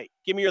tonight.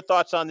 Give me your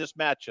thoughts on this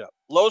matchup.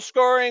 Low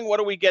scoring. What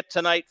do we get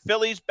tonight?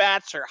 Phillies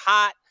bats are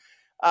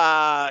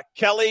hot.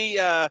 Kelly,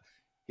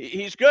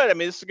 he's good. I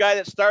mean, this is the guy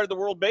that started the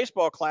World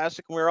Baseball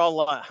Classic, and we were all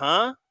like,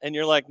 huh? And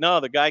you're like,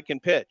 no, the guy can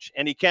pitch,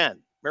 and he can.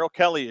 Merrill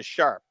Kelly is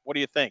sharp. What do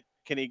you think?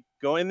 Can he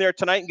go in there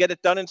tonight and get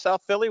it done in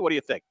South Philly? What do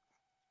you think?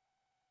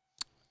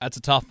 That's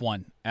a tough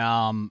one.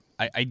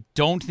 I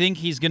don't think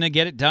he's going to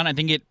get it done. I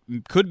think it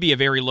could be a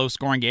very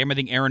low-scoring game. I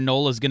think Aaron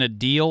Nola is going to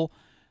deal.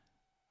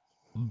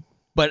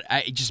 But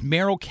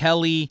Merrill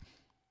Kelly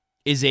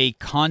is a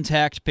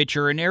contact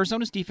pitcher, and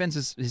Arizona's defense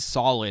is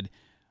solid.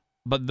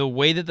 But the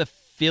way that the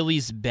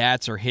Phillies'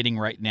 bats are hitting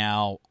right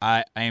now,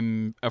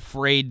 I'm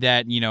afraid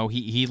that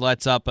he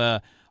lets up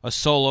a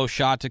solo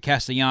shot to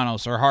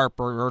Castellanos or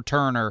Harper or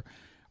Turner,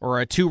 or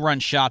a 2-run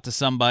shot to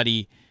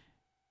somebody.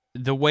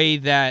 The way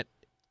that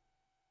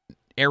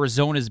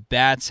Arizona's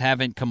bats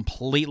haven't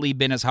completely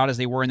been as hot as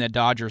they were in that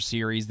Dodgers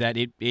series, that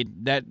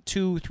that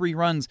 2-3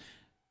 runs,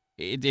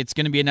 it's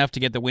going to be enough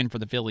to get the win for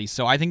the Phillies.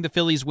 So I think the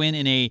Phillies win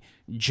in a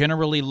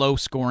generally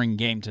low-scoring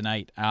game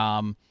tonight.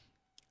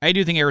 I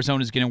do think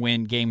Arizona's going to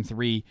win Game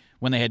 3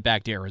 when they head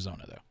back to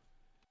Arizona, though.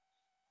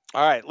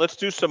 All right, let's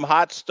do some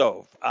hot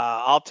stove.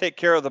 I'll take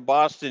care of the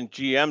Boston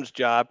GM's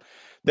job.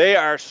 They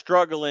are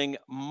struggling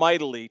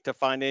mightily to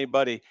find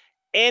anybody.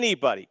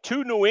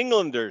 2 New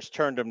Englanders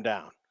turned them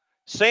down.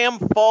 Sam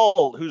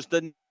Fuld, who's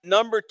the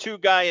number 2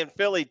 guy in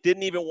Philly,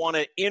 didn't even want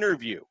to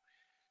interview.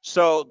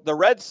 So the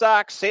Red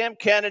Sox, Sam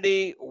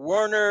Kennedy,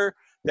 Werner,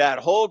 that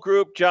whole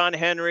group, John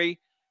Henry,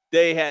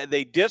 they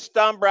dissed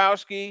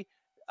Dombrowski.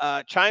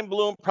 Chaim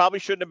Bloom probably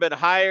shouldn't have been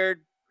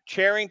hired.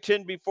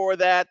 Charrington before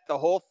that, the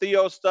whole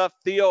Theo stuff.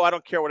 Theo, I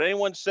don't care what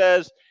anyone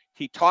says.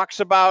 He talks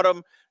about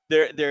him.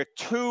 They're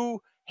too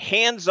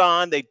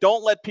hands-on. They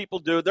don't let people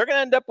do it. They're going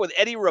to end up with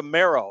Eddie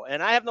Romero,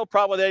 and I have no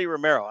problem with Eddie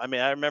Romero. I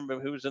mean, I remember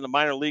he was in the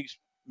minor leagues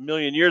a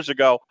million years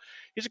ago.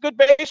 He's a good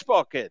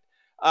baseball kid.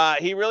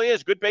 He really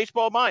is. Good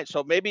baseball mind.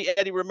 So maybe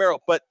Eddie Romero.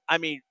 But, I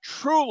mean,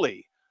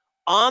 truly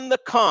on the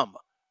come,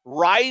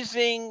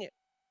 rising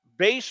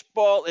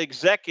baseball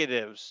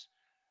executives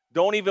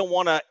don't even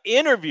want to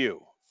interview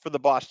for the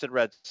Boston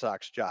Red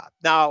Sox job.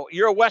 Now,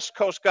 you're a West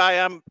Coast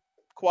guy. I'm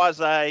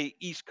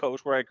quasi-East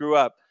Coast where I grew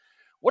up.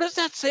 What does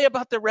that say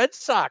about the Red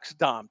Sox,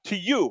 Dom, to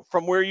you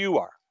from where you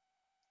are?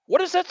 What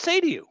does that say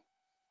to you?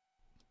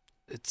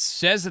 It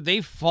says that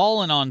they've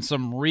fallen on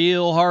some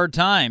real hard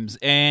times,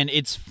 and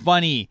it's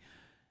funny.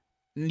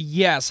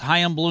 Yes,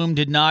 Chaim Bloom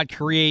did not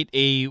create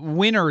a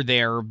winner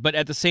there, but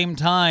at the same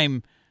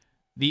time,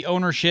 the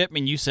ownership,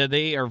 and you said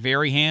they are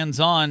very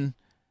hands-on.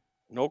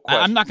 No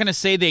question. I'm not going to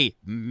say they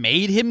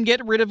made him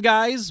get rid of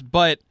guys,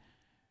 but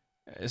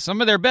some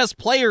of their best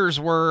players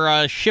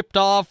were shipped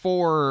off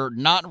or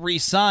not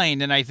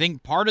re-signed, and I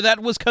think part of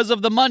that was because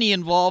of the money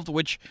involved,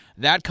 which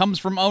that comes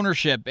from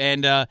ownership.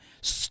 And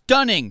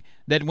stunning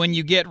that when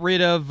you get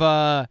rid of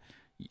Xander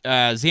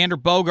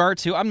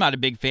Bogaerts, who I'm not a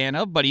big fan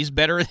of, but he's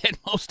better than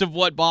most of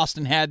what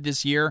Boston had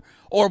this year,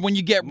 or when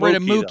you get rid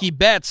of Mookie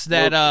Betts,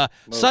 that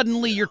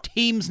suddenly your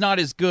team's not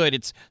as good.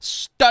 It's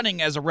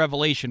stunning as a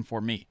revelation for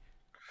me.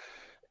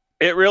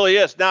 It really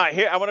is. Now,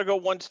 here I want to go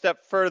one step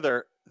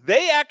further.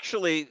 They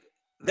actually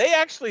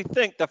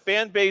think the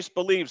fan base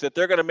believes that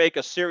they're going to make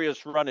a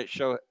serious run at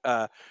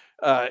Shohei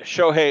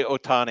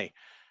Ohtani.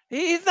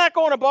 He's not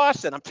going to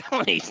Boston. I'm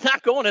telling you, he's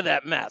not going to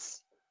that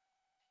mess.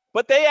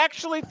 But they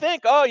actually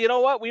think, oh, you know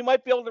what? We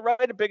might be able to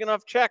write a big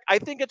enough check. I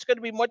think it's going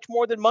to be much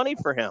more than money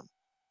for him.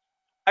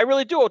 I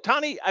really do.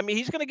 Ohtani, I mean,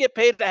 he's going to get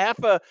paid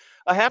a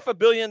half a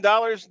billion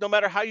dollars no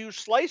matter how you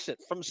slice it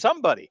from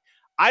somebody.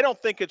 I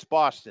don't think it's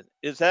Boston.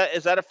 Is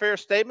that a fair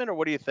statement, or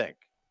what do you think?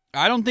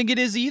 I don't think it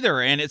is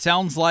either, and it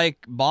sounds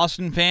like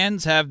Boston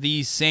fans have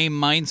the same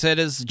mindset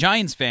as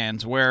Giants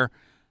fans, where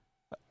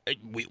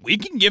we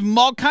can give him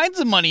all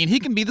kinds of money, and he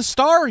can be the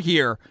star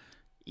here.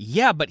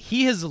 Yeah, but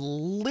he has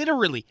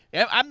literally,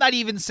 I'm not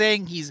even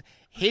saying he's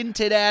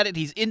hinted at it,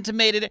 he's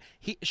intimated it.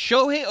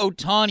 Shohei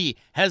Ohtani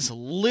has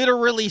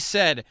literally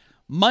said,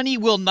 money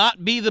will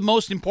not be the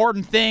most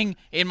important thing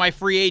in my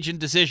free agent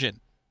decision.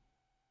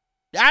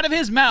 Out of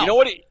his mouth. You know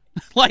what he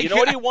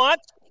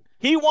wants?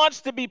 He wants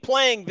to be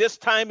playing this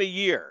time of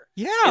year.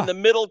 Yeah. In the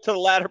middle to the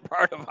latter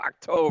part of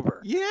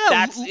October. Yeah.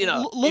 That's, look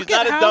he's at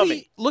not a how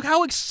dummy. Look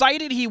how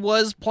excited he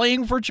was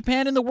playing for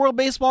Japan in the World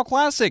Baseball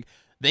Classic.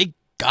 They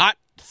got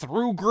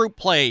through group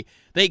play.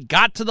 They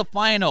got to the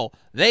final.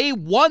 They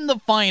won the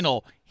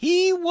final.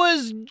 He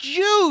was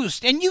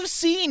juiced. And you've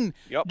seen,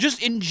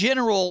 just in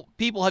general,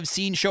 people have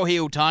seen Shohei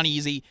Ohtani.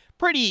 He's a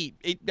pretty,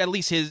 at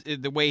least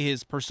the way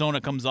his persona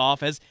comes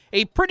off, as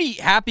a pretty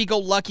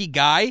happy-go-lucky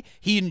guy.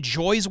 He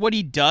enjoys what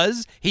he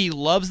does. He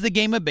loves the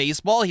game of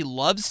baseball. He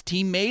loves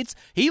teammates.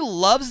 He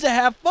loves to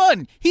have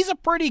fun. He's a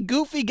pretty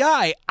goofy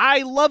guy.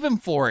 I love him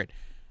for it.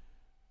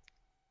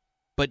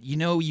 But,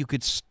 you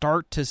could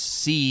start to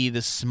see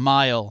the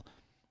smile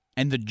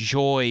and the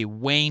joy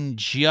wane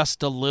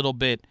just a little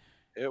bit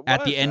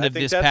at the end of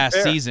this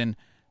past season,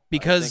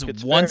 because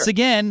once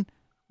again,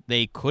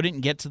 they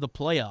couldn't get to the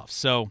playoffs.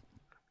 So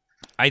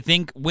I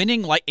think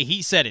winning, like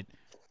he said it,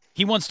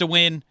 he wants to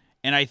win,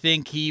 and I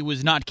think he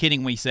was not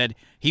kidding when he said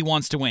he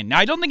wants to win. Now,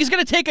 I don't think he's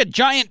going to take a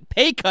giant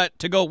pay cut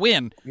to go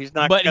win, he's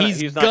going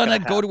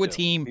to go to a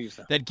team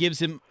that gives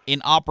him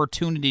an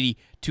opportunity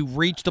to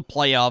reach the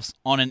playoffs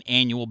on an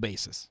annual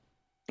basis.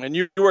 And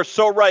you are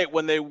so right.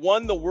 When they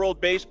won the World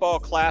Baseball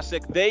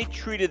Classic, they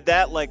treated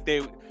that like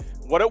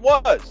what it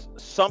was,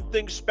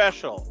 something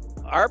special.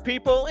 Our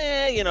people,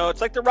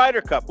 it's like the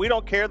Ryder Cup. We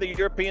don't care. The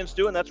Europeans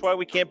do, and that's why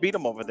we can't beat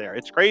them over there.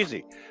 It's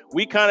crazy.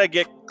 We kind of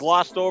get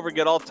glossed over,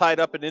 get all tied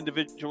up in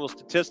individual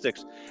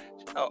statistics.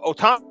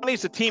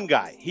 Ohtani's a team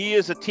guy. He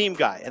is a team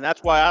guy, and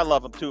that's why I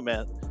love him too,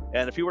 man.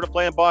 And if he were to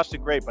play in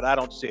Boston, great, but I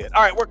don't see it.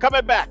 All right, we're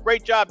coming back.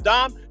 Great job,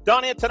 Dom.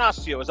 Don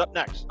Antanasio is up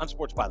next on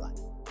Sports Byline.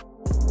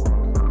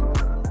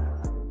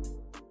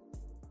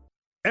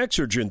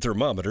 Exergen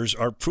thermometers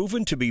are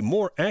proven to be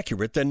more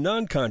accurate than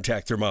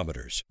non-contact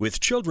thermometers. With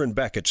children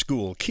back at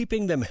school,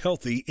 keeping them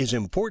healthy is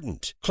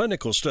important.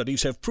 Clinical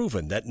studies have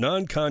proven that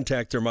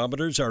non-contact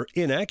thermometers are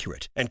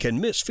inaccurate and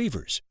can miss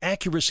fevers.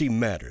 Accuracy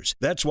matters.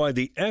 That's why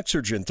the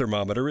Exergen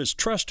thermometer is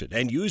trusted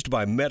and used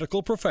by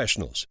medical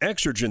professionals.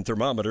 Exergen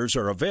thermometers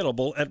are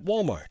available at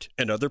Walmart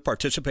and other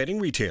participating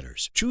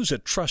retailers. Choose a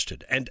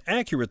trusted and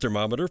accurate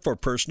thermometer for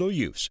personal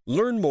use.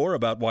 Learn more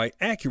about why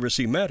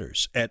accuracy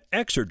matters at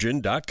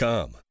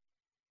Exergen.com.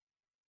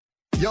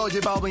 Yo, J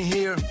Balvin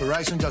here.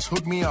 Verizon just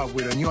hooked me up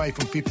with a new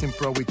iPhone 15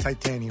 Pro with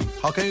titanium.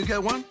 How can you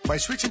get one? By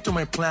switching to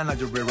my plan at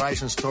your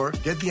Verizon store,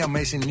 get the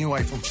amazing new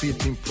iPhone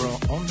 15 Pro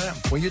on them.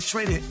 When you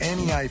trade in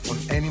any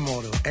iPhone, any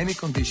model, any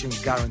condition,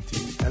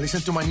 guaranteed. And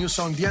listen to my new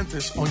song,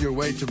 Dientes, on your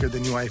way to get the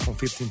new iPhone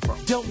 15 Pro.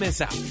 Don't miss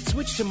out.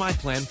 Switch to my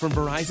plan from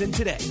Verizon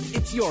today.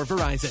 It's your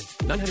Verizon.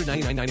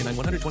 $999.99,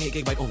 128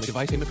 gigabyte only.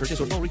 Device payment purchase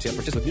or full retail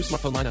purchase with new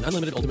smartphone line on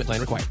unlimited ultimate plan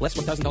required. Less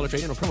 $1,000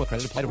 trade-in or promo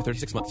credit applied over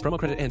 36 months. Promo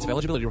credit ends if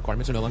eligibility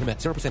requirements are no longer met.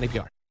 0%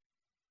 APR.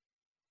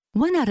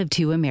 1 out of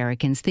 2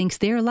 Americans thinks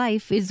their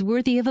life is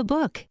worthy of a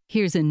book.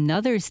 Here's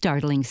another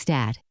startling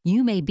stat.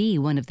 You may be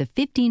one of the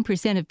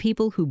 15% of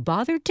people who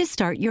bothered to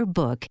start your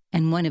book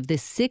and one of the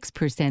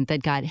 6%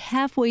 that got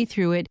halfway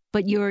through it,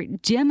 but your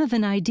gem of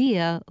an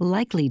idea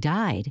likely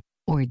died.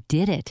 Or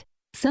did it?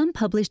 Some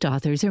published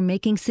authors are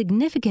making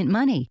significant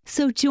money,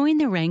 so join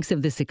the ranks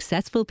of the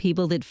successful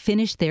people that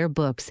finished their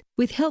books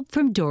with help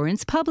from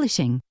Dorrance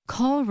Publishing.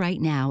 Call right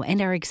now and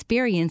our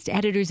experienced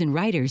editors and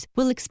writers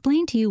will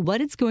explain to you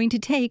what it's going to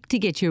take to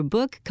get your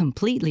book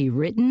completely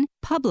written,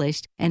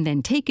 published, and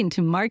then taken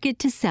to market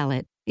to sell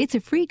it. It's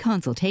a free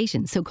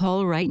consultation, so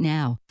call right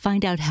now.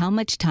 Find out how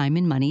much time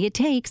and money it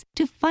takes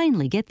to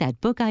finally get that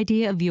book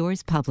idea of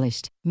yours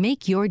published.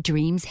 Make your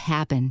dreams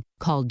happen.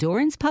 Call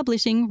Dorrance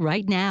Publishing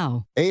right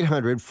now.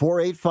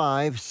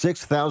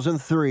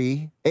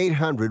 800-485-6003.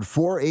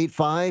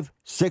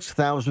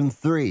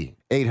 800-485-6003.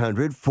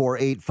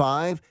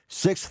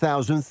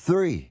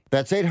 800-485-6003.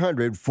 That's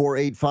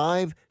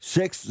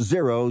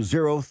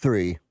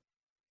 800-485-6003.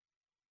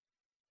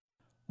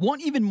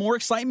 Want even more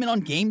excitement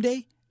on game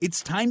day?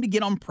 It's time to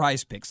get on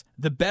Prize Picks,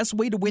 the best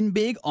way to win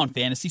big on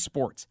fantasy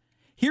sports.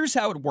 Here's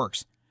how it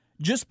works.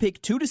 Just pick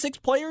 2 to 6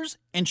 players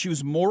and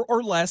choose more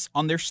or less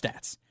on their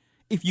stats.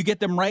 If you get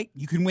them right,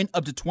 you can win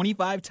up to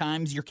 25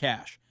 times your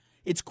cash.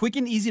 It's quick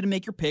and easy to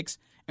make your picks,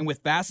 and with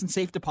fast and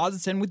safe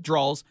deposits and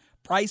withdrawals,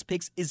 Prize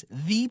Picks is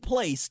the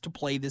place to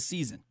play this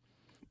season.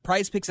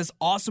 Prize Picks has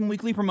awesome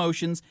weekly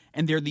promotions,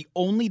 and they're the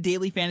only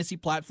daily fantasy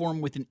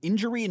platform with an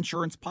injury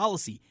insurance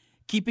policy,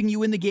 keeping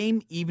you in the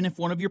game even if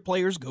one of your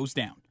players goes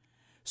down.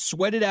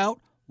 Sweat it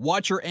out,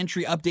 watch your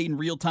entry update in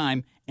real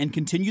time, and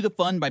continue the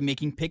fun by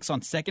making picks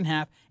on second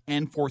half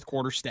and fourth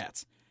quarter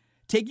stats.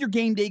 Take your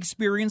game day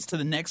experience to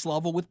the next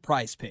level with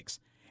Prize Picks.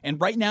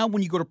 And right now,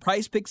 when you go to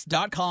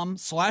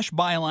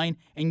prizepicks.com/byline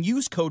and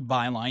use code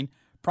byline,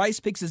 Prize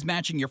Picks is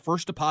matching your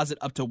first deposit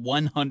up to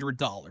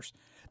 $100.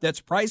 That's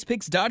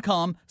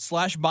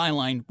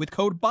prizepicks.com/byline with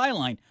code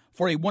byline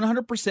for a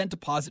 100%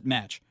 deposit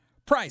match.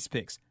 Prize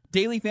Picks,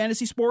 daily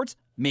fantasy sports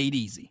made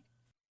easy.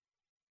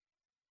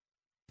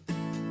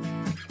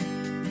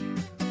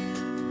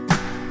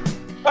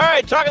 All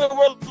right, talking the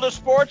world of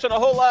sports and a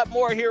whole lot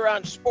more here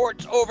on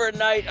Sports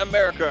Overnight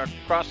America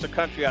across the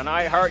country on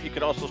iHeart. You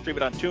can also stream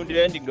it on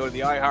TuneIn. You can go to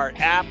the iHeart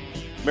app,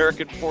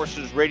 American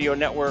Forces Radio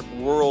Network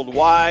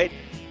worldwide.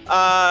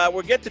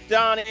 We'll get to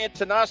Don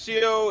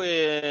Antanasio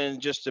in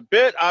just a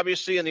bit.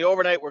 Obviously, in the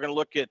overnight, we're going to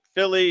look at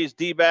Phillies,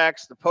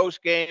 D-backs, the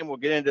post game. We'll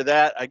get into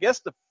that. I guess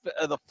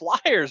the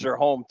Flyers are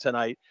home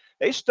tonight.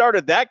 They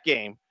started that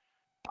game.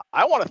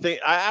 I want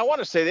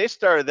to say they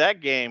started that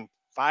game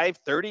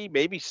 5:30,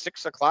 maybe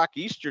 6 o'clock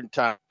Eastern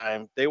time.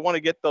 They want to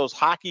get those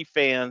hockey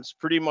fans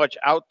pretty much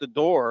out the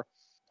door.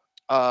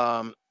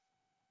 Of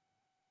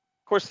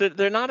course,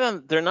 they're not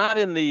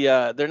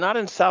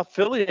in South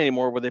Philly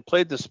anymore where they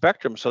played the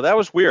Spectrum. So that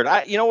was weird.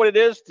 You know what it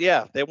is?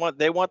 Yeah, they want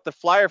the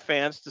Flyer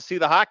fans to see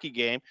the hockey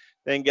game,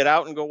 then get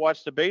out and go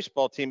watch the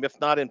baseball team. If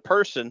not in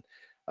person,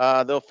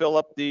 they'll fill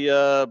up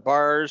the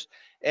bars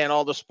and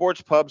all the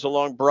sports pubs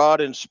along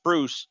Broad and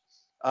Spruce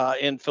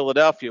in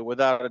Philadelphia,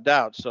 without a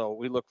doubt. So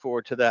we look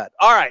forward to that.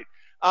 All right.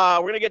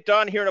 We're going to get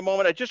done here in a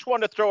moment. I just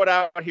wanted to throw it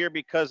out here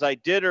because I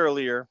did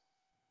earlier.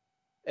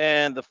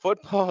 And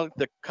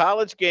the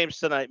college games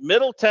tonight,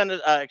 Middle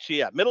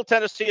Tennessee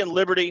and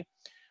Liberty,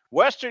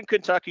 Western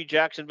Kentucky,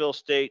 Jacksonville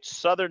State,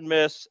 Southern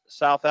Miss,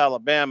 South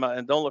Alabama.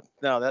 And don't look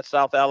now, that's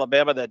South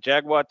Alabama, that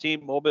Jaguar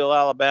team, Mobile,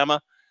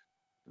 Alabama.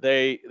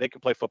 They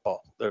can play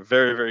football. They're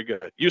very, very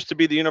good. Used to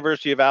be the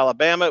University of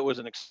Alabama. It was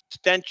an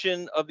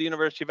extension of the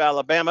University of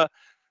Alabama.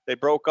 They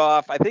broke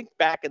off, I think,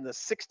 back in the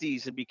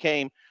 60s and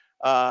became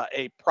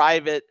a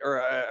private or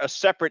a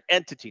separate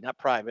entity, not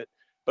private,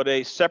 but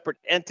a separate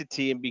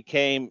entity, and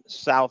became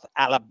South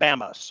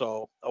Alabama.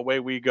 So away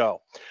we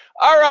go.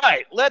 All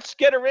right, let's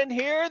get her in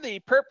here. The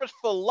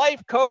Purposeful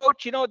Life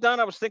Coach. You know, Don,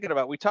 I was thinking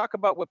about, we've talked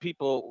about what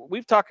people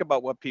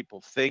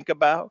think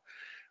about,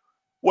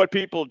 what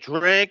people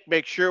drink.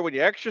 Make sure when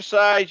you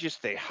exercise, you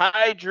stay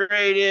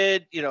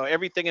hydrated,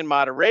 everything in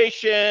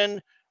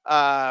moderation.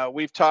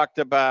 We've talked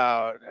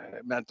about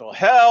mental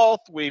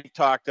health. We've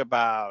talked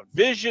about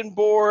vision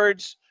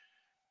boards.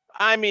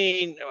 I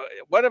mean,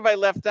 what have I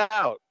left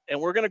out? And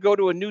we're going to go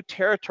to a new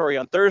territory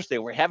on Thursday.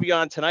 We're having you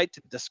on tonight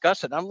to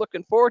discuss it. I'm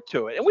looking forward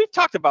to it. And we've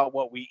talked about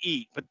what we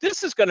eat, but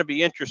this is going to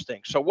be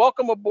interesting. So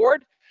welcome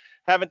aboard.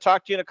 Haven't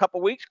talked to you in a couple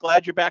of weeks.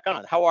 Glad you're back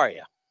on. How are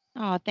you?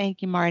 Oh,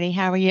 thank you, Marty.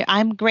 How are you?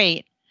 I'm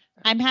great.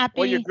 I'm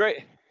happy. Well, you're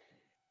great.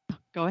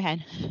 Go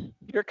ahead.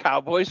 Your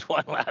Cowboys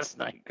won last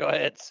night. Go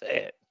ahead,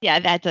 say it. Yeah,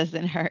 that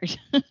doesn't hurt.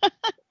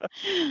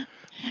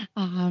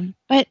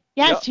 But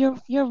yes, yep.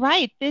 You're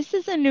right. This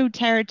is a new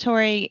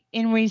territory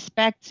in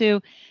respect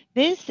to,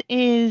 this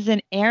is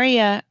an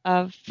area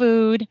of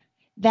food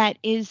that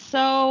is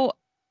so,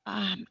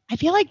 I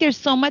feel like there's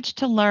so much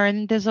to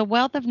learn. There's a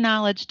wealth of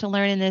knowledge to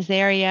learn in this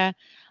area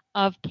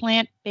of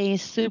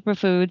plant-based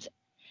superfoods.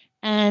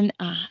 And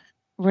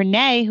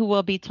Renee, who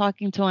we'll be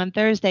talking to on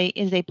Thursday,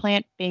 is a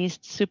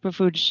plant-based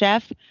superfood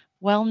chef,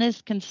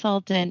 wellness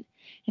consultant,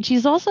 and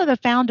she's also the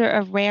founder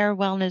of Rare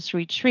Wellness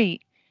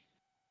Retreat,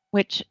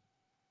 which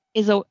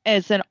is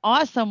an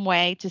awesome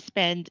way to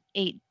spend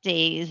 8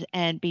 days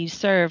and be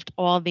served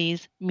all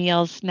these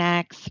meals,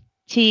 snacks,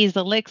 teas,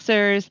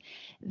 elixirs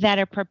that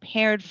are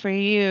prepared for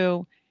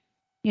you.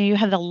 You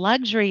have the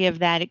luxury of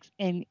that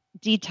in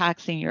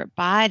detoxing your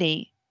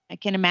body. I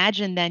can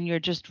imagine then you're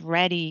just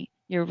ready.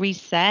 You're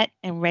reset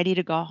and ready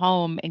to go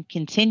home and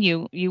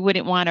continue. You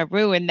wouldn't want to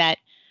ruin that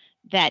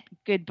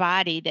good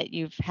body that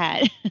you've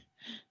had.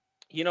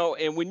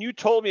 And when you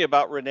told me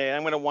about Renee,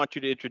 I'm going to want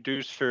you to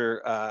introduce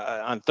her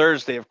on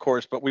Thursday, of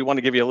course, but we want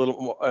to give you a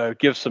little,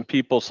 give some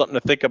people something to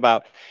think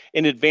about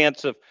in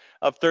advance of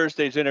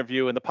Thursday's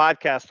interview. And the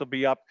podcast will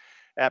be up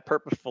at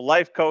Purposeful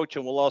Life Coach,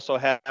 and we'll also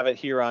have it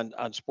here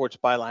on Sports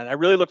Byline. I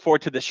really look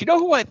forward to this. You know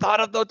who I thought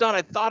of, though, Don?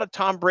 I thought of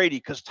Tom Brady,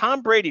 because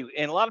Tom Brady,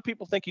 and a lot of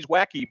people think he's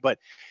wacky, but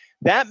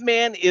that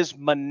man is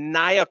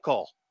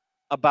maniacal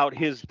about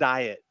his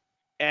diet.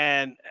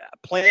 And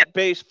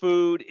plant-based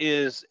food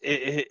is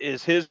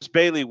his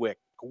bailiwick,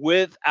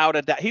 without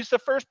a doubt. He's the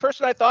first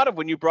person I thought of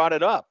when you brought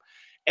it up.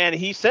 And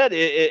he said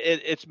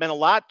it's meant a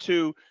lot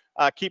to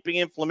keeping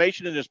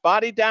inflammation in his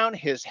body down,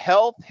 his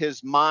health,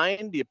 his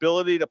mind, the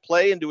ability to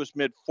play into his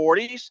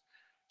mid-40s.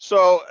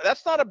 So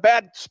that's not a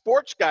bad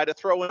sports guy to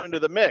throw into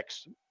the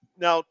mix.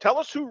 Now, tell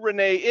us who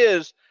Renee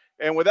is,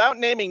 and without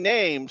naming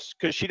names,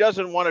 because she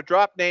doesn't want to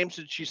drop names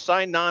and she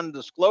signed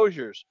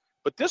non-disclosures.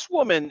 But this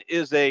woman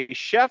is a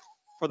chef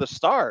for the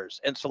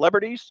stars and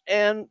celebrities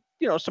and,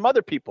 some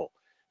other people,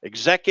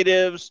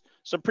 executives,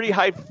 some pretty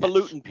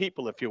highfalutin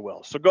people, if you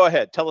will. So go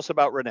ahead. Tell us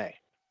about Renee.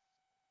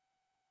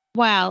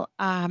 Well,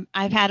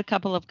 I've had a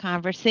couple of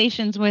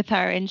conversations with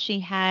her, and she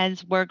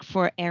has worked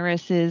for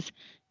heiresses,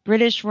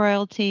 British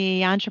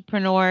royalty,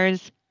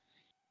 entrepreneurs,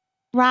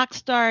 rock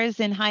stars,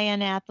 and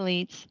high-end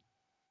athletes.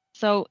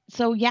 So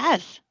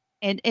yes,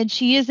 and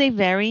she is a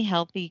very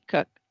healthy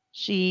cook.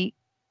 She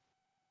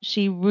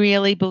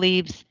really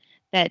believes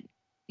that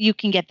you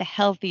can get the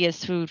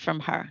healthiest food from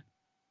her.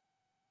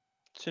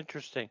 It's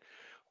interesting.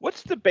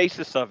 What's the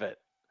basis of it?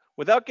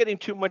 Without getting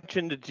too much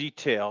into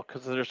detail,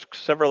 because there's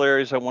several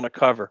areas I want to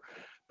cover.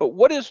 But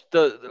what is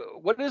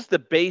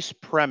the base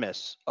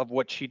premise of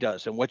what she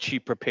does and what she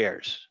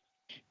prepares?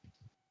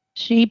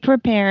 She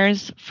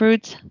prepares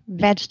fruits,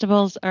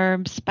 vegetables,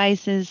 herbs,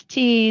 spices,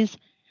 teas,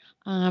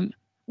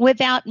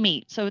 without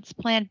meat. So it's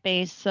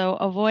plant-based. So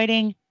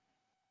avoiding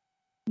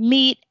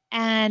meat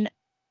and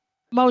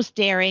most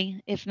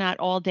dairy, if not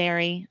all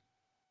dairy,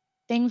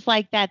 things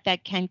like that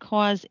that can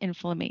cause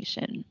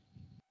inflammation.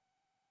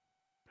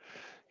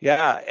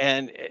 Yeah,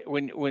 and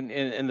when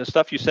in the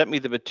stuff you sent me,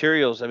 the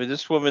materials, I mean,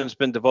 this woman's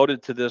been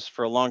devoted to this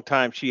for a long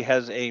time. She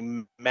has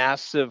a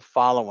massive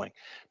following.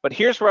 But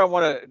here's where I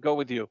want to go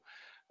with you.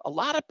 A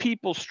lot of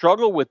people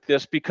struggle with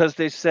this because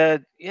they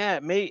said, yeah,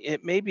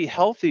 it may be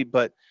healthy,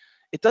 but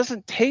it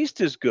doesn't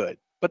taste as good.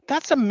 But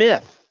that's a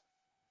myth.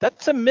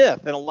 That's a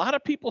myth, and a lot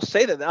of people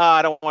say that. Oh,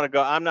 I don't want to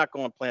go. I'm not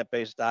going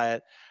plant-based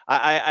diet.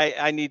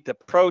 I need the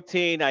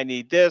protein. I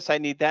need this. I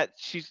need that.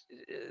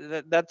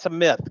 That's a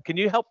myth. Can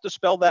you help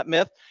dispel that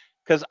myth?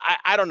 Because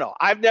I don't know.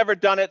 I've never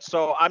done it,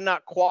 so I'm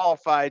not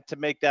qualified to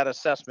make that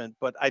assessment.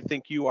 But I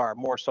think you are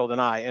more so than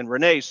I, and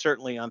Renee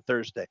certainly on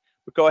Thursday.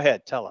 But go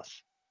ahead, tell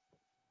us.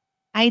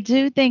 I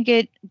do think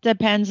it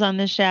depends on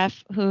the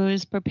chef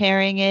who's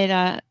preparing it,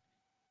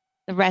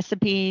 the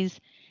recipes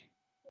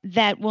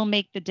that will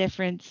make the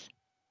difference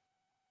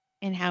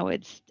in how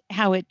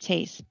it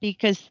tastes,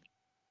 because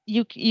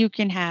you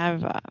can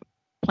have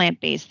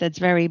plant-based that's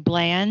very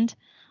bland,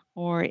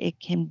 or it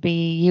can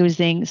be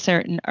using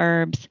certain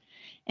herbs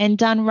and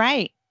done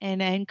right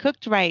and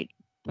cooked right,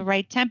 the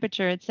right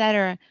temperature,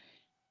 etc.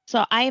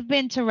 So I've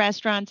been to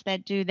restaurants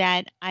that do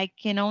that. I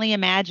can only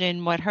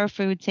imagine what her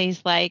food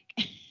tastes like.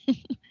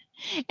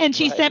 And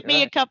she sent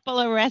me a couple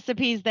of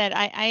recipes that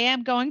I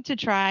am going to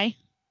try.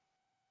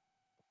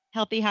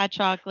 Healthy hot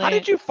chocolate. How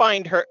did you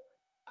find her?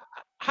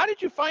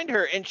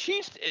 And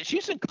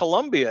she's in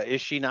Colombia,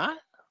 is she not?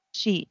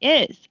 She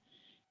is.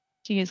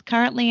 She is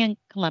currently in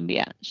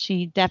Colombia.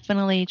 She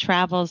definitely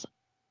travels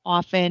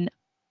often.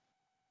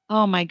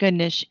 Oh my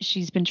goodness,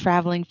 she's been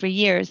traveling for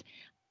years.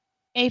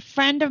 A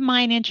friend of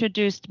mine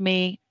introduced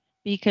me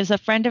because a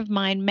friend of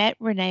mine met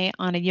Renee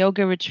on a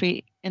yoga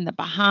retreat in the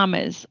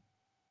Bahamas.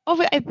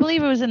 I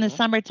believe it was in the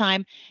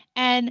summertime.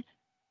 And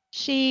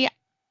I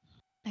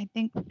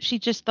think she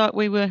just thought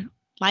we were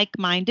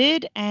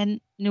like-minded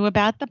and knew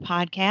about the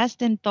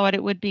podcast and thought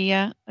it would be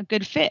a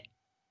good fit.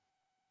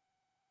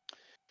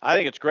 I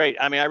think it's great.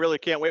 I mean, I really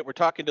can't wait. We're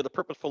talking to the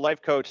Purposeful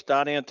Life coach,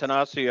 Don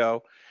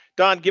Antanasio.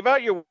 Don, give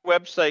out your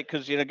website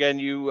because, again,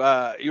 you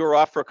were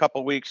off for a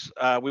couple of weeks.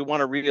 We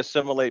want to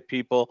re-assimilate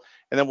people,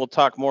 and then we'll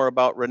talk more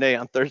about Renee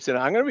on Thursday.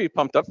 I'm going to be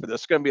pumped up for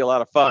this. It's going to be a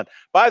lot of fun.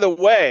 By the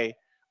way,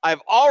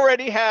 I've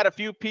already had a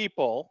few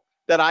people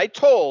that I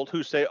told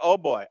who say, oh,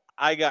 boy,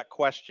 I got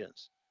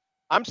questions.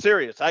 I'm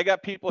serious. I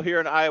got people here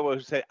in Iowa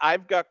who say,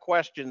 I've got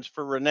questions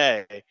for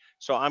Renee,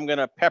 so I'm going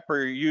to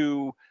prepare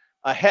you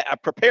ahead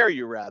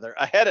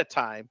of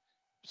time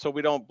so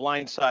we don't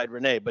blindside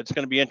Renee, but it's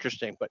going to be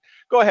interesting. But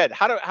go ahead.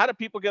 How do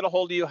people get a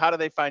hold of you? How do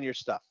they find your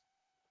stuff?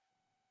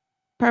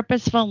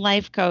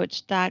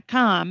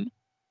 PurposefulLifeCoach.com.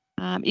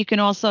 You can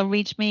also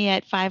reach me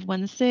at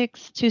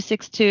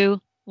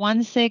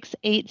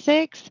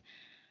 516-262-1686.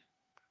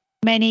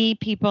 Many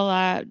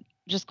people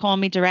just call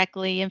me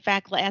directly. In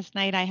fact, last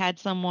night I had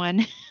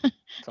someone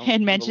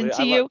had mentioned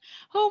to you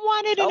who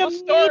wanted an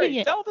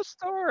immediate. Tell the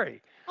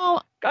story.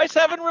 Oh, guys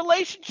having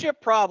relationship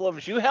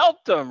problems. You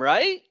helped them,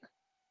 right?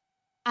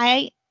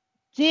 I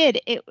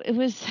did. It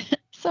was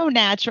so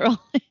natural.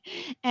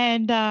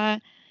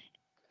 And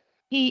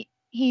he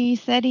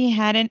said he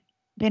hadn't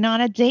been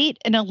on a date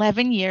in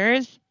 11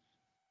 years,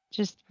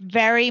 just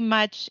very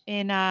much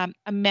in a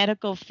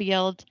medical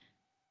field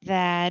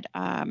that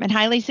and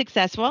highly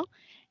successful.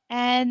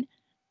 And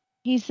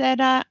he said,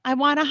 I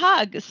want a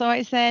hug. So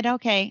I said,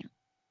 okay,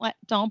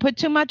 don't put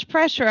too much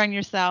pressure on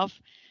yourself.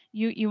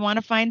 You want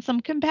to find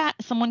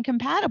someone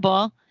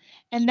compatible,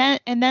 and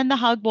then the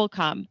hug will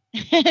come.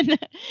 and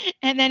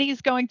then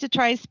he's going to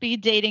try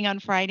speed dating on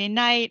Friday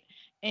night.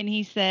 And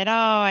he said, oh,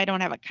 I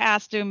don't have a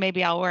costume.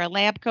 Maybe I'll wear a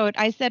lab coat.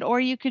 I said, or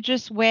you could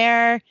just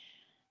wear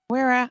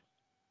a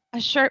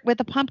shirt with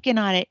a pumpkin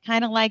on it,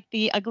 kind of like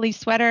the ugly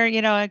sweater,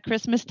 at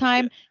Christmas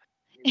time.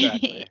 Yeah,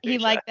 exactly. He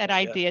liked that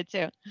idea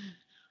too.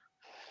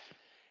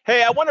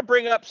 Hey, I want to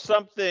bring up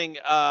something,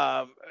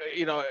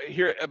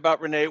 here about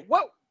Renee.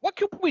 What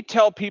can we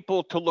tell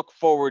people to look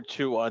forward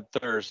to on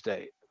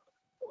Thursday?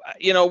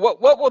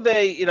 What will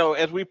they,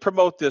 as we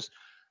promote this,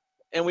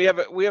 and we have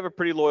a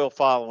pretty loyal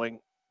following.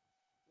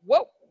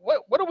 What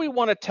do we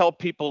want to tell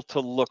people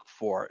to look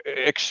for?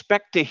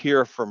 Expect to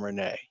hear from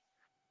Renee,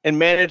 and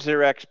manage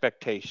their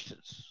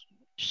expectations.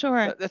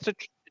 Sure. That's a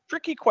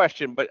tricky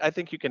question, but I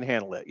think you can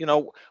handle it.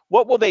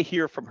 What will they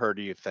hear from her,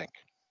 do you think?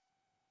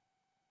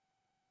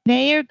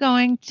 They are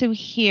going to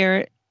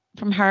hear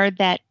from her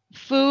that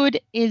food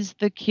is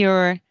the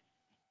cure.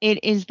 It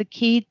is the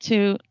key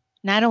to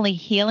not only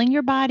healing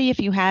your body if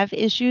you have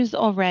issues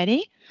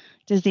already,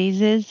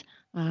 diseases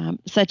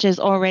such as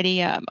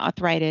already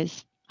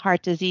arthritis,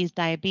 heart disease,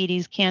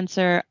 diabetes,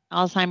 cancer,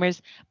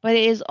 Alzheimer's, but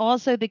it is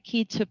also the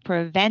key to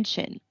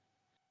prevention.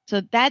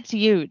 So that's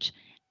huge.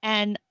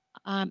 And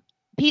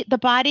the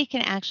body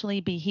can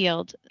actually be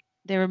healed.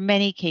 There are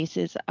many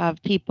cases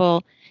of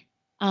people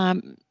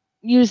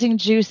using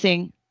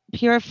juicing,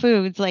 pure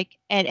foods,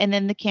 and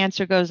then the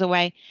cancer goes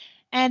away.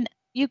 And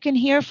you can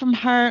hear from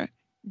her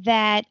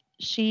that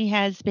she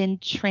has been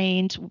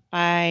trained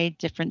by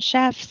different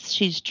chefs.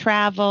 She's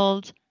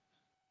traveled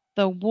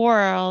the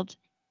world,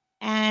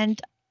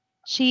 and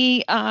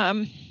she,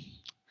 I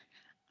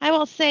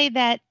will say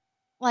that,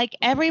 like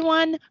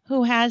everyone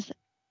who has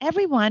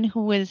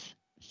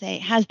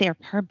their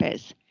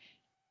purpose,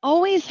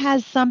 always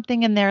has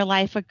something in their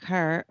life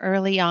occur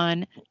early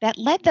on that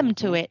led them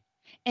to it.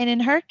 And in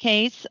her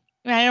case,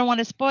 I don't want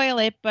to spoil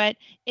it, but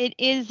it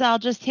is, I'll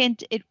just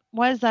hint, it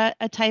was a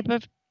type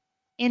of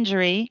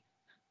injury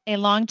a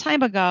long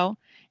time ago.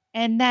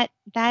 And that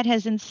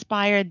has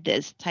inspired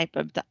this type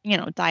of,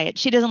 diet.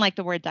 She doesn't like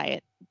the word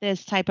diet,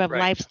 this type of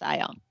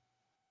lifestyle.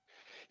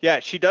 Yeah,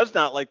 she does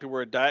not like the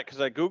word diet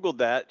because I Googled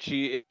that.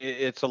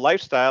 It's a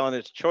lifestyle and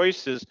it's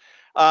choices.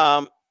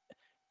 And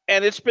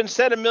it's been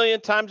said a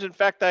million times. In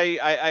fact,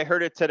 I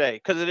heard it today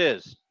because it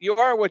is. You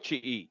are what you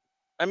eat.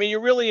 I mean, you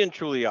really and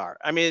truly are.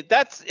 I mean,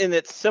 that's in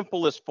its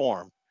simplest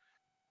form.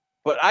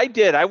 But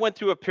I went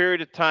through a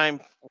period of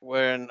time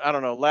when, I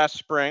don't know, last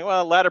spring,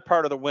 latter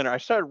part of the winter, I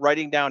started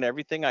writing down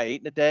everything I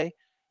ate in a day.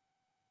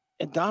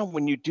 And Don,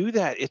 when you do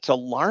that, it's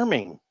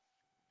alarming.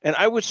 And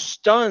I was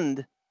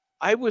stunned.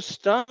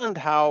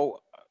 How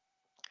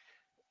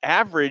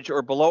average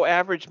or below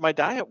average my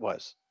diet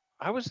was.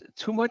 I was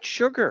too much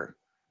sugar.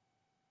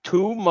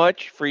 Too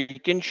much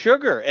freaking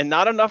sugar and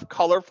not enough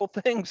colorful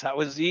things. I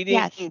was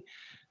eating,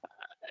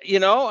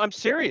 I'm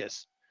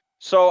serious.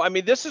 So, I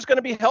mean, this is going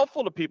to be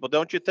helpful to people,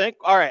 don't you think?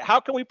 All right. How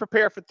can we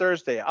prepare for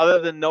Thursday other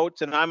than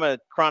notes? And I'm a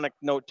chronic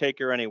note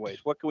taker anyways.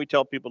 What can we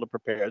tell people to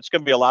prepare? It's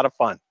going to be a lot of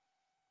fun.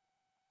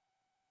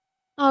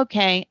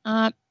 Okay.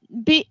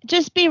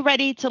 Just be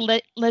ready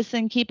to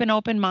listen, keep an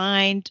open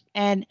mind,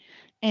 and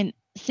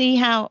see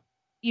how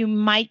you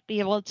might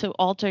be able to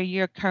alter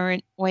your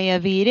current way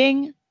of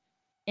eating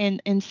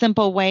in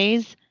simple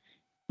ways.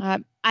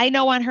 I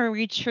know on her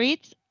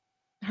retreats,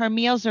 her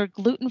meals are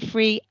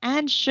gluten-free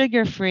and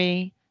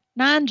sugar-free,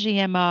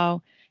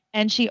 non-GMO,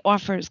 and she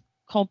offers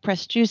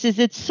cold-pressed juices.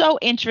 It's so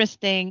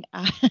interesting,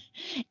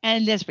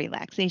 and there's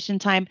relaxation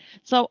time.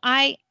 So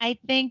I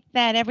think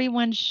that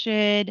everyone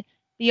should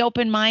be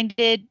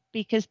open-minded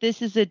because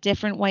this is a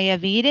different way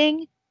of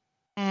eating,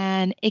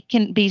 and it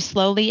can be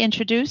slowly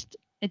introduced.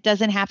 It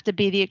doesn't have to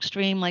be the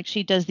extreme like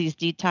she does these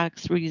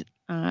detox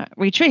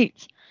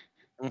retreats.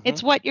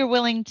 It's what you're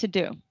willing to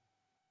do.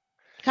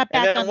 Cut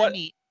back on the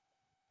meat.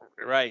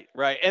 Right.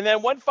 And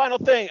then one final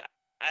thing.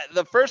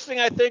 The first thing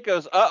I think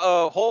is,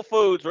 Whole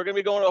Foods. We're going to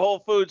be going to Whole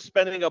Foods,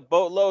 spending a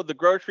boatload. The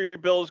grocery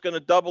bill is going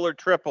to double or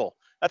triple.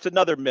 That's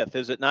another myth,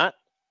 is it not?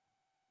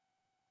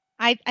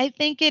 I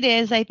think it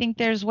is. I think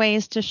there's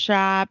ways to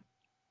shop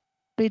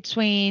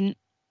between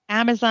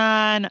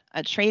Amazon,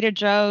 Trader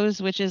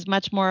Joe's, which is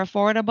much more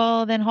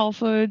affordable than Whole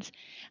Foods.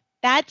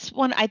 That's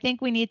one. I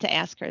think we need to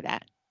ask her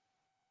that.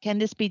 Can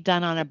this be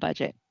done on a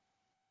budget?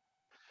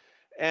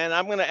 And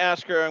I'm going to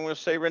ask her, I'm going to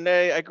say,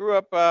 Renee, I grew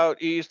up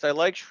out east. I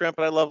like shrimp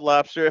and I love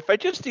lobster. If I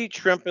just eat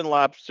shrimp and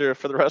lobster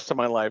for the rest of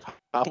my life,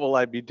 how will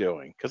I be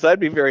doing? Because I'd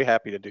be very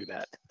happy to do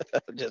that.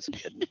 Just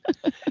kidding.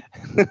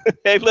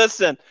 Hey,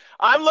 listen,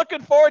 I'm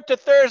looking forward to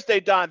Thursday,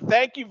 Don.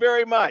 Thank you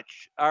very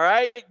much. All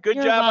right. Good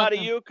You're job welcome. out of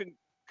you.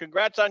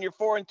 Congrats on your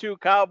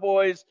 4-2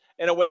 Cowboys.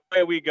 And away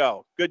we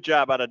go. Good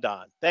job out of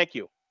Don. Thank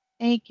you.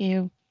 Thank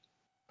you.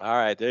 All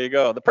right, there you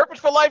go. The Purpose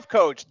for Life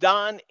coach,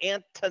 Don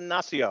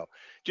Antanasio.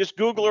 Just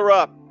Google her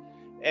up,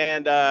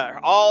 and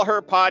all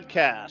her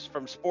podcasts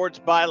from Sports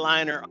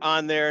Byline are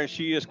on there, and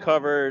she has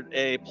covered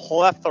a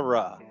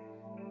potpourri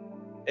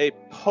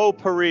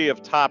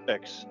of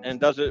topics and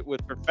does it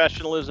with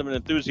professionalism and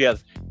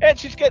enthusiasm. And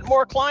she's getting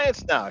more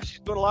clients now. She's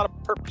doing a lot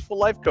of purposeful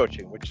life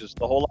coaching, which is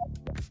the whole lot.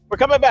 We're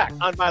coming back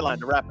on Byline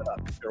to wrap it up.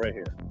 Go right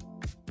here.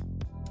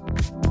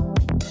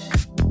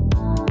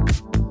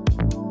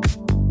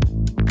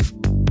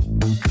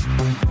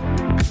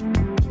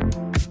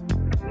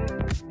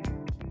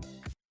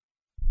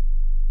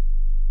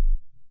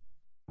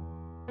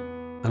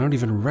 I don't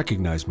even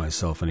recognize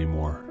myself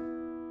anymore.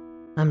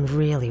 I'm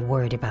really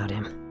worried about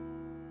him.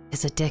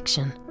 His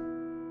addiction.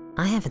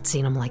 I haven't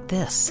seen him like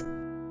this.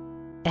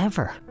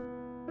 Ever.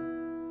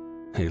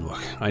 Hey,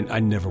 look, I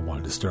never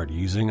wanted to start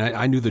using.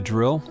 I knew the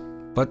drill,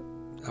 but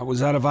I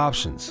was out of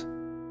options.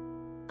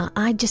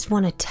 I just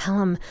want to tell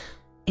him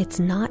it's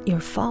not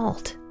your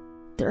fault.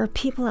 There are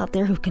people out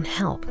there who can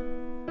help.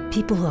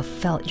 People who have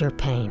felt your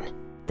pain.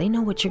 They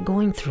know what you're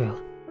going through.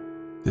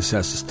 This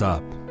has to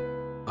stop.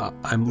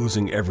 I'm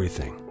losing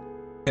everything.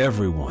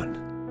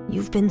 Everyone.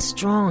 You've been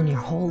strong your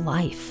whole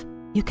life.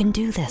 You can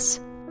do this,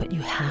 but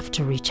you have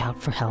to reach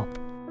out for help.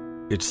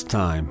 It's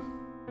time.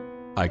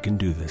 I can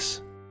do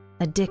this.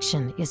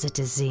 Addiction is a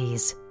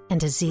disease, and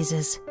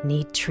diseases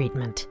need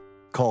treatment.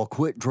 Call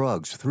Quit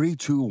Drugs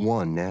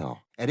 321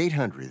 now. at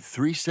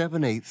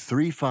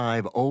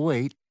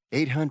 800-378-3508,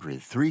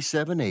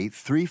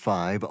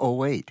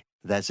 800-378-3508.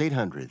 That's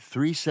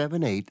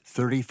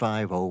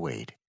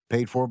 800-378-3508.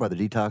 Paid for by the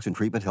Detox and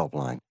Treatment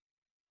Helpline.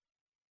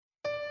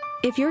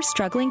 If you're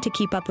struggling to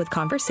keep up with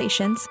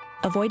conversations,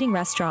 avoiding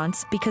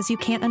restaurants because you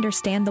can't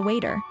understand the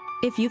waiter,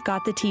 if you've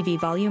got the TV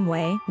volume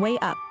way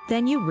up,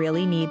 then you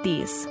really need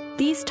these.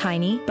 These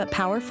tiny but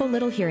powerful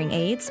little hearing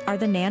aids are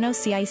the Nano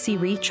CIC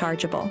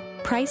Rechargeable,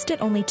 priced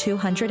at only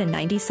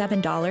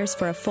 $297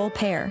 for a full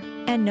pair.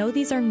 And no,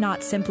 these are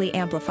not simply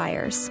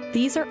amplifiers.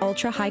 These are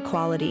ultra high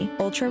quality,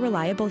 ultra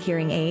reliable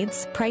hearing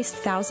aids, priced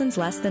thousands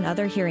less than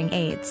other hearing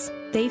aids.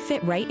 They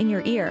fit right in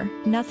your ear.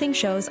 Nothing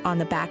shows on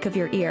the back of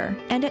your ear.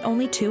 And at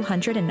only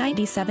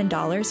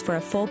 $297 for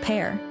a full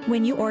pair.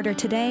 When you order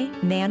today,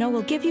 Nano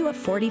will give you a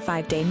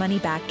 45-day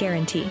money-back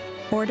guarantee.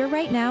 Order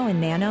right now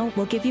and Nano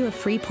will give you a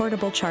free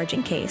portable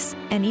charging case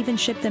and even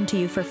ship them to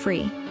you for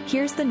free.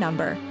 Here's the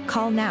number.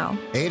 Call now.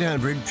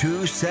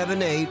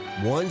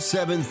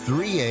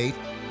 800-278-1738.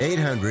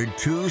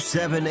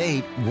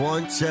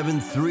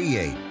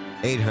 800-278-1738.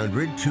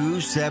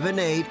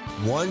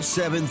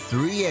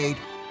 800-278-1738.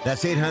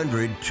 That's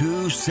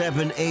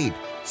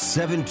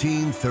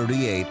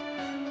 800-278-1738.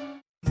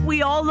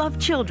 We all love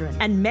children,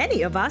 and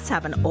many of us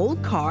have an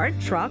old car,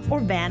 truck, or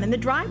van in the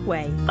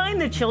driveway. Find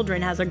the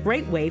Children has a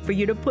great way for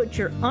you to put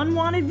your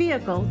unwanted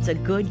vehicle to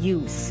good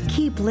use.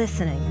 Keep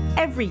listening.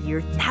 Every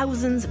year,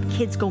 thousands of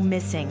kids go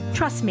missing.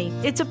 Trust me,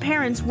 it's a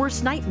parent's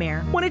worst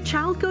nightmare. When a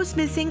child goes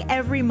missing,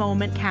 every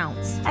moment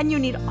counts, and you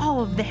need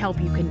all of the help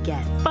you can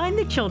get. Find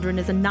the Children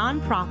is a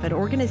non-profit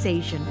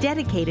organization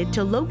dedicated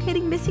to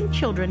locating missing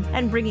children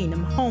and bringing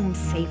them home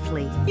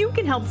safely. You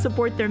can help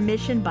support their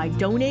mission by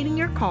donating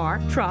your car,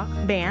 truck,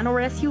 van,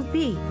 or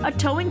SUV. A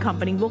towing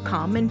company will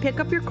come and pick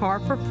up your car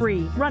for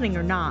free, running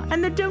or not,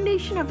 and the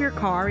donation of your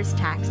car is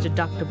tax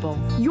deductible.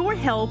 Your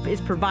help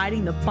is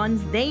providing the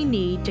funds they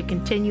need to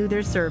continue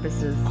their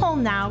services. Call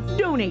now,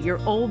 donate your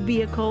old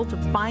vehicle to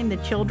Find the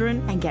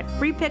Children, and get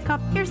free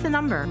pickup. Here's the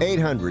number.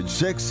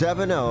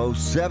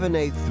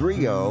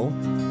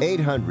 800-670-7830.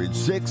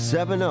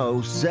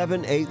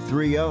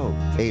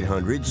 800-670-7830.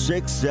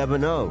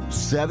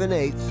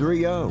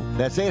 800-670-7830.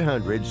 That's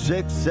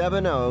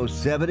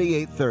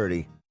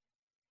 800-670-7830.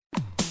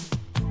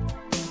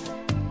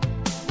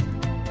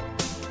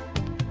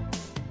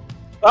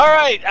 All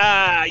right.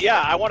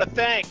 I want to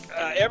thank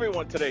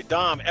everyone today.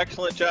 Dom,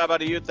 excellent job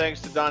out of you.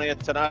 Thanks to Donnie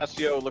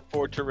Atanasio. Look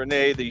forward to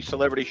Renee, the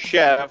celebrity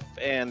chef,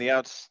 and the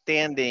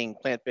outstanding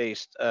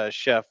plant-based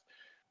chef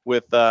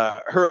with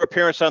her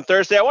appearance on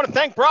Thursday. I want to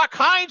thank Brock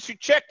Hines, who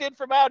checked in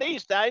from out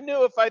east. I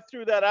knew if I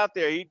threw that out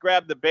there, he'd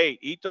grab the bait.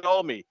 He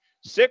told me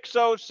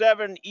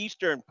 6:07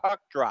 Eastern puck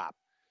drop.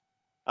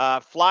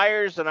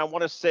 Flyers, and I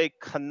want to say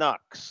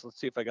Canucks. Let's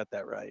see if I got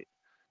that right.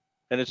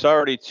 And it's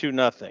already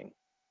 2-0.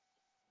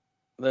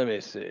 Let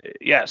me see.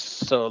 Yes,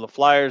 so the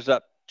Flyers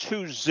up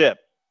 2-0.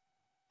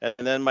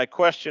 And then my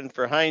question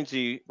for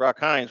Brock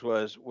Hines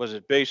was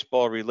it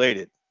baseball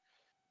related?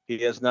 He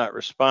has not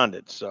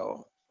responded,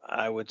 so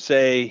I would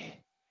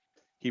say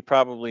he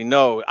probably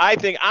knows. I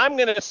think I'm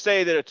going to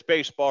say that it's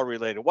baseball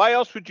related. Why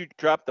else would you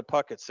drop the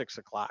puck at 6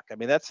 o'clock? I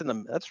mean, that's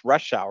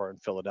rush hour in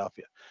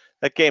Philadelphia.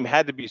 That game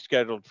had to be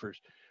scheduled for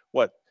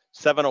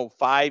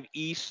 7:05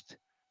 East.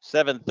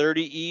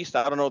 7:30 East.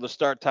 I don't know the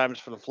start times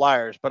for the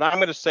Flyers, but I'm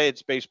going to say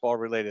it's baseball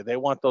related. They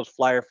want those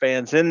Flyer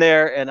fans in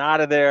there and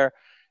out of there,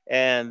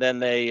 and then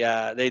they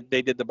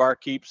did the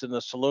barkeeps and the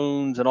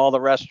saloons and all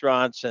the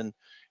restaurants and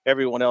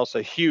everyone else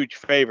a huge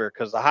favor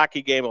because the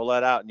hockey game will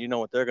let out, and you know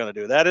what they're going to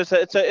do.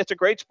 It's a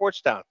great sports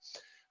town.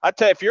 I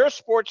tell you, if you're a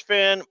sports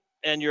fan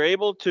and you're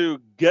able to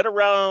get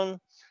around,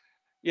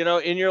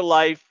 in your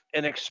life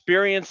and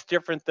experience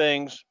different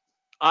things,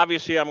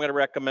 obviously I'm going to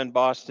recommend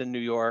Boston, New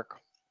York,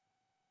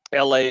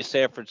 LA,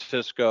 San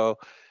Francisco,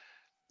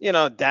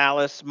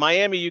 Dallas,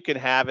 Miami, you can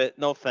have it.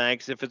 No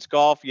thanks. If it's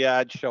golf, yeah,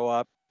 I'd show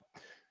up.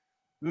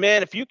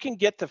 Man, if you can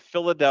get to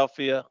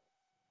Philadelphia,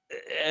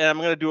 and I'm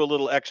going to do a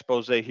little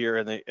expose here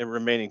in the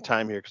remaining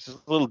time here because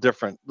it's a little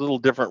different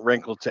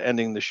wrinkle to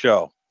ending the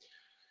show.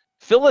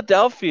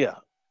 Philadelphia.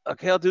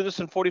 Okay, I'll do this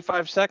in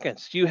 45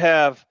 seconds. You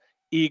have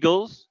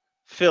Eagles,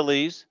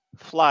 Phillies,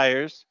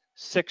 Flyers,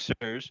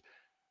 Sixers,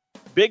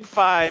 Big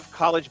Five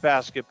college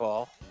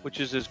basketball, which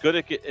is as good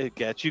as it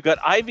gets. You've got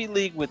Ivy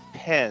League with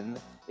Penn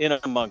in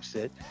amongst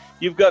it.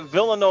 You've got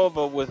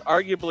Villanova with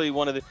arguably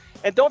one of the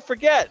 – and don't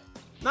forget,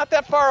 not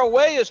that far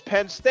away is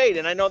Penn State.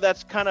 And I know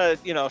that's kind of,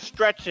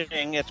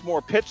 stretching. It's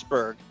more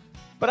Pittsburgh.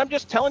 But I'm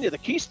just telling you, the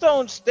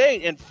Keystone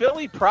State and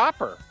Philly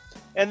proper.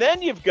 And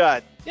then you've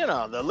got,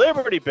 the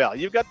Liberty Bell.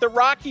 You've got the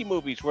Rocky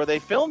movies where they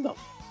filmed them.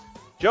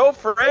 Joe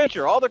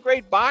Frazier, all the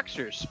great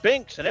boxers,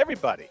 Spinks, and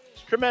everybody.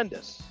 It's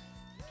tremendous.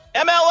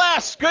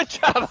 MLS, good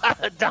job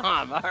out of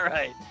Dom. All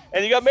right.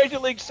 And you got Major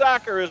League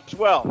Soccer as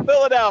well.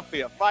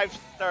 Philadelphia,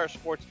 5-star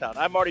sports town.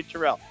 I'm Marty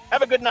Terrell.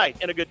 Have a good night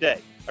and a good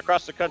day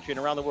across the country and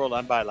around the world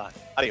on Byline.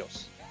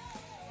 Adios.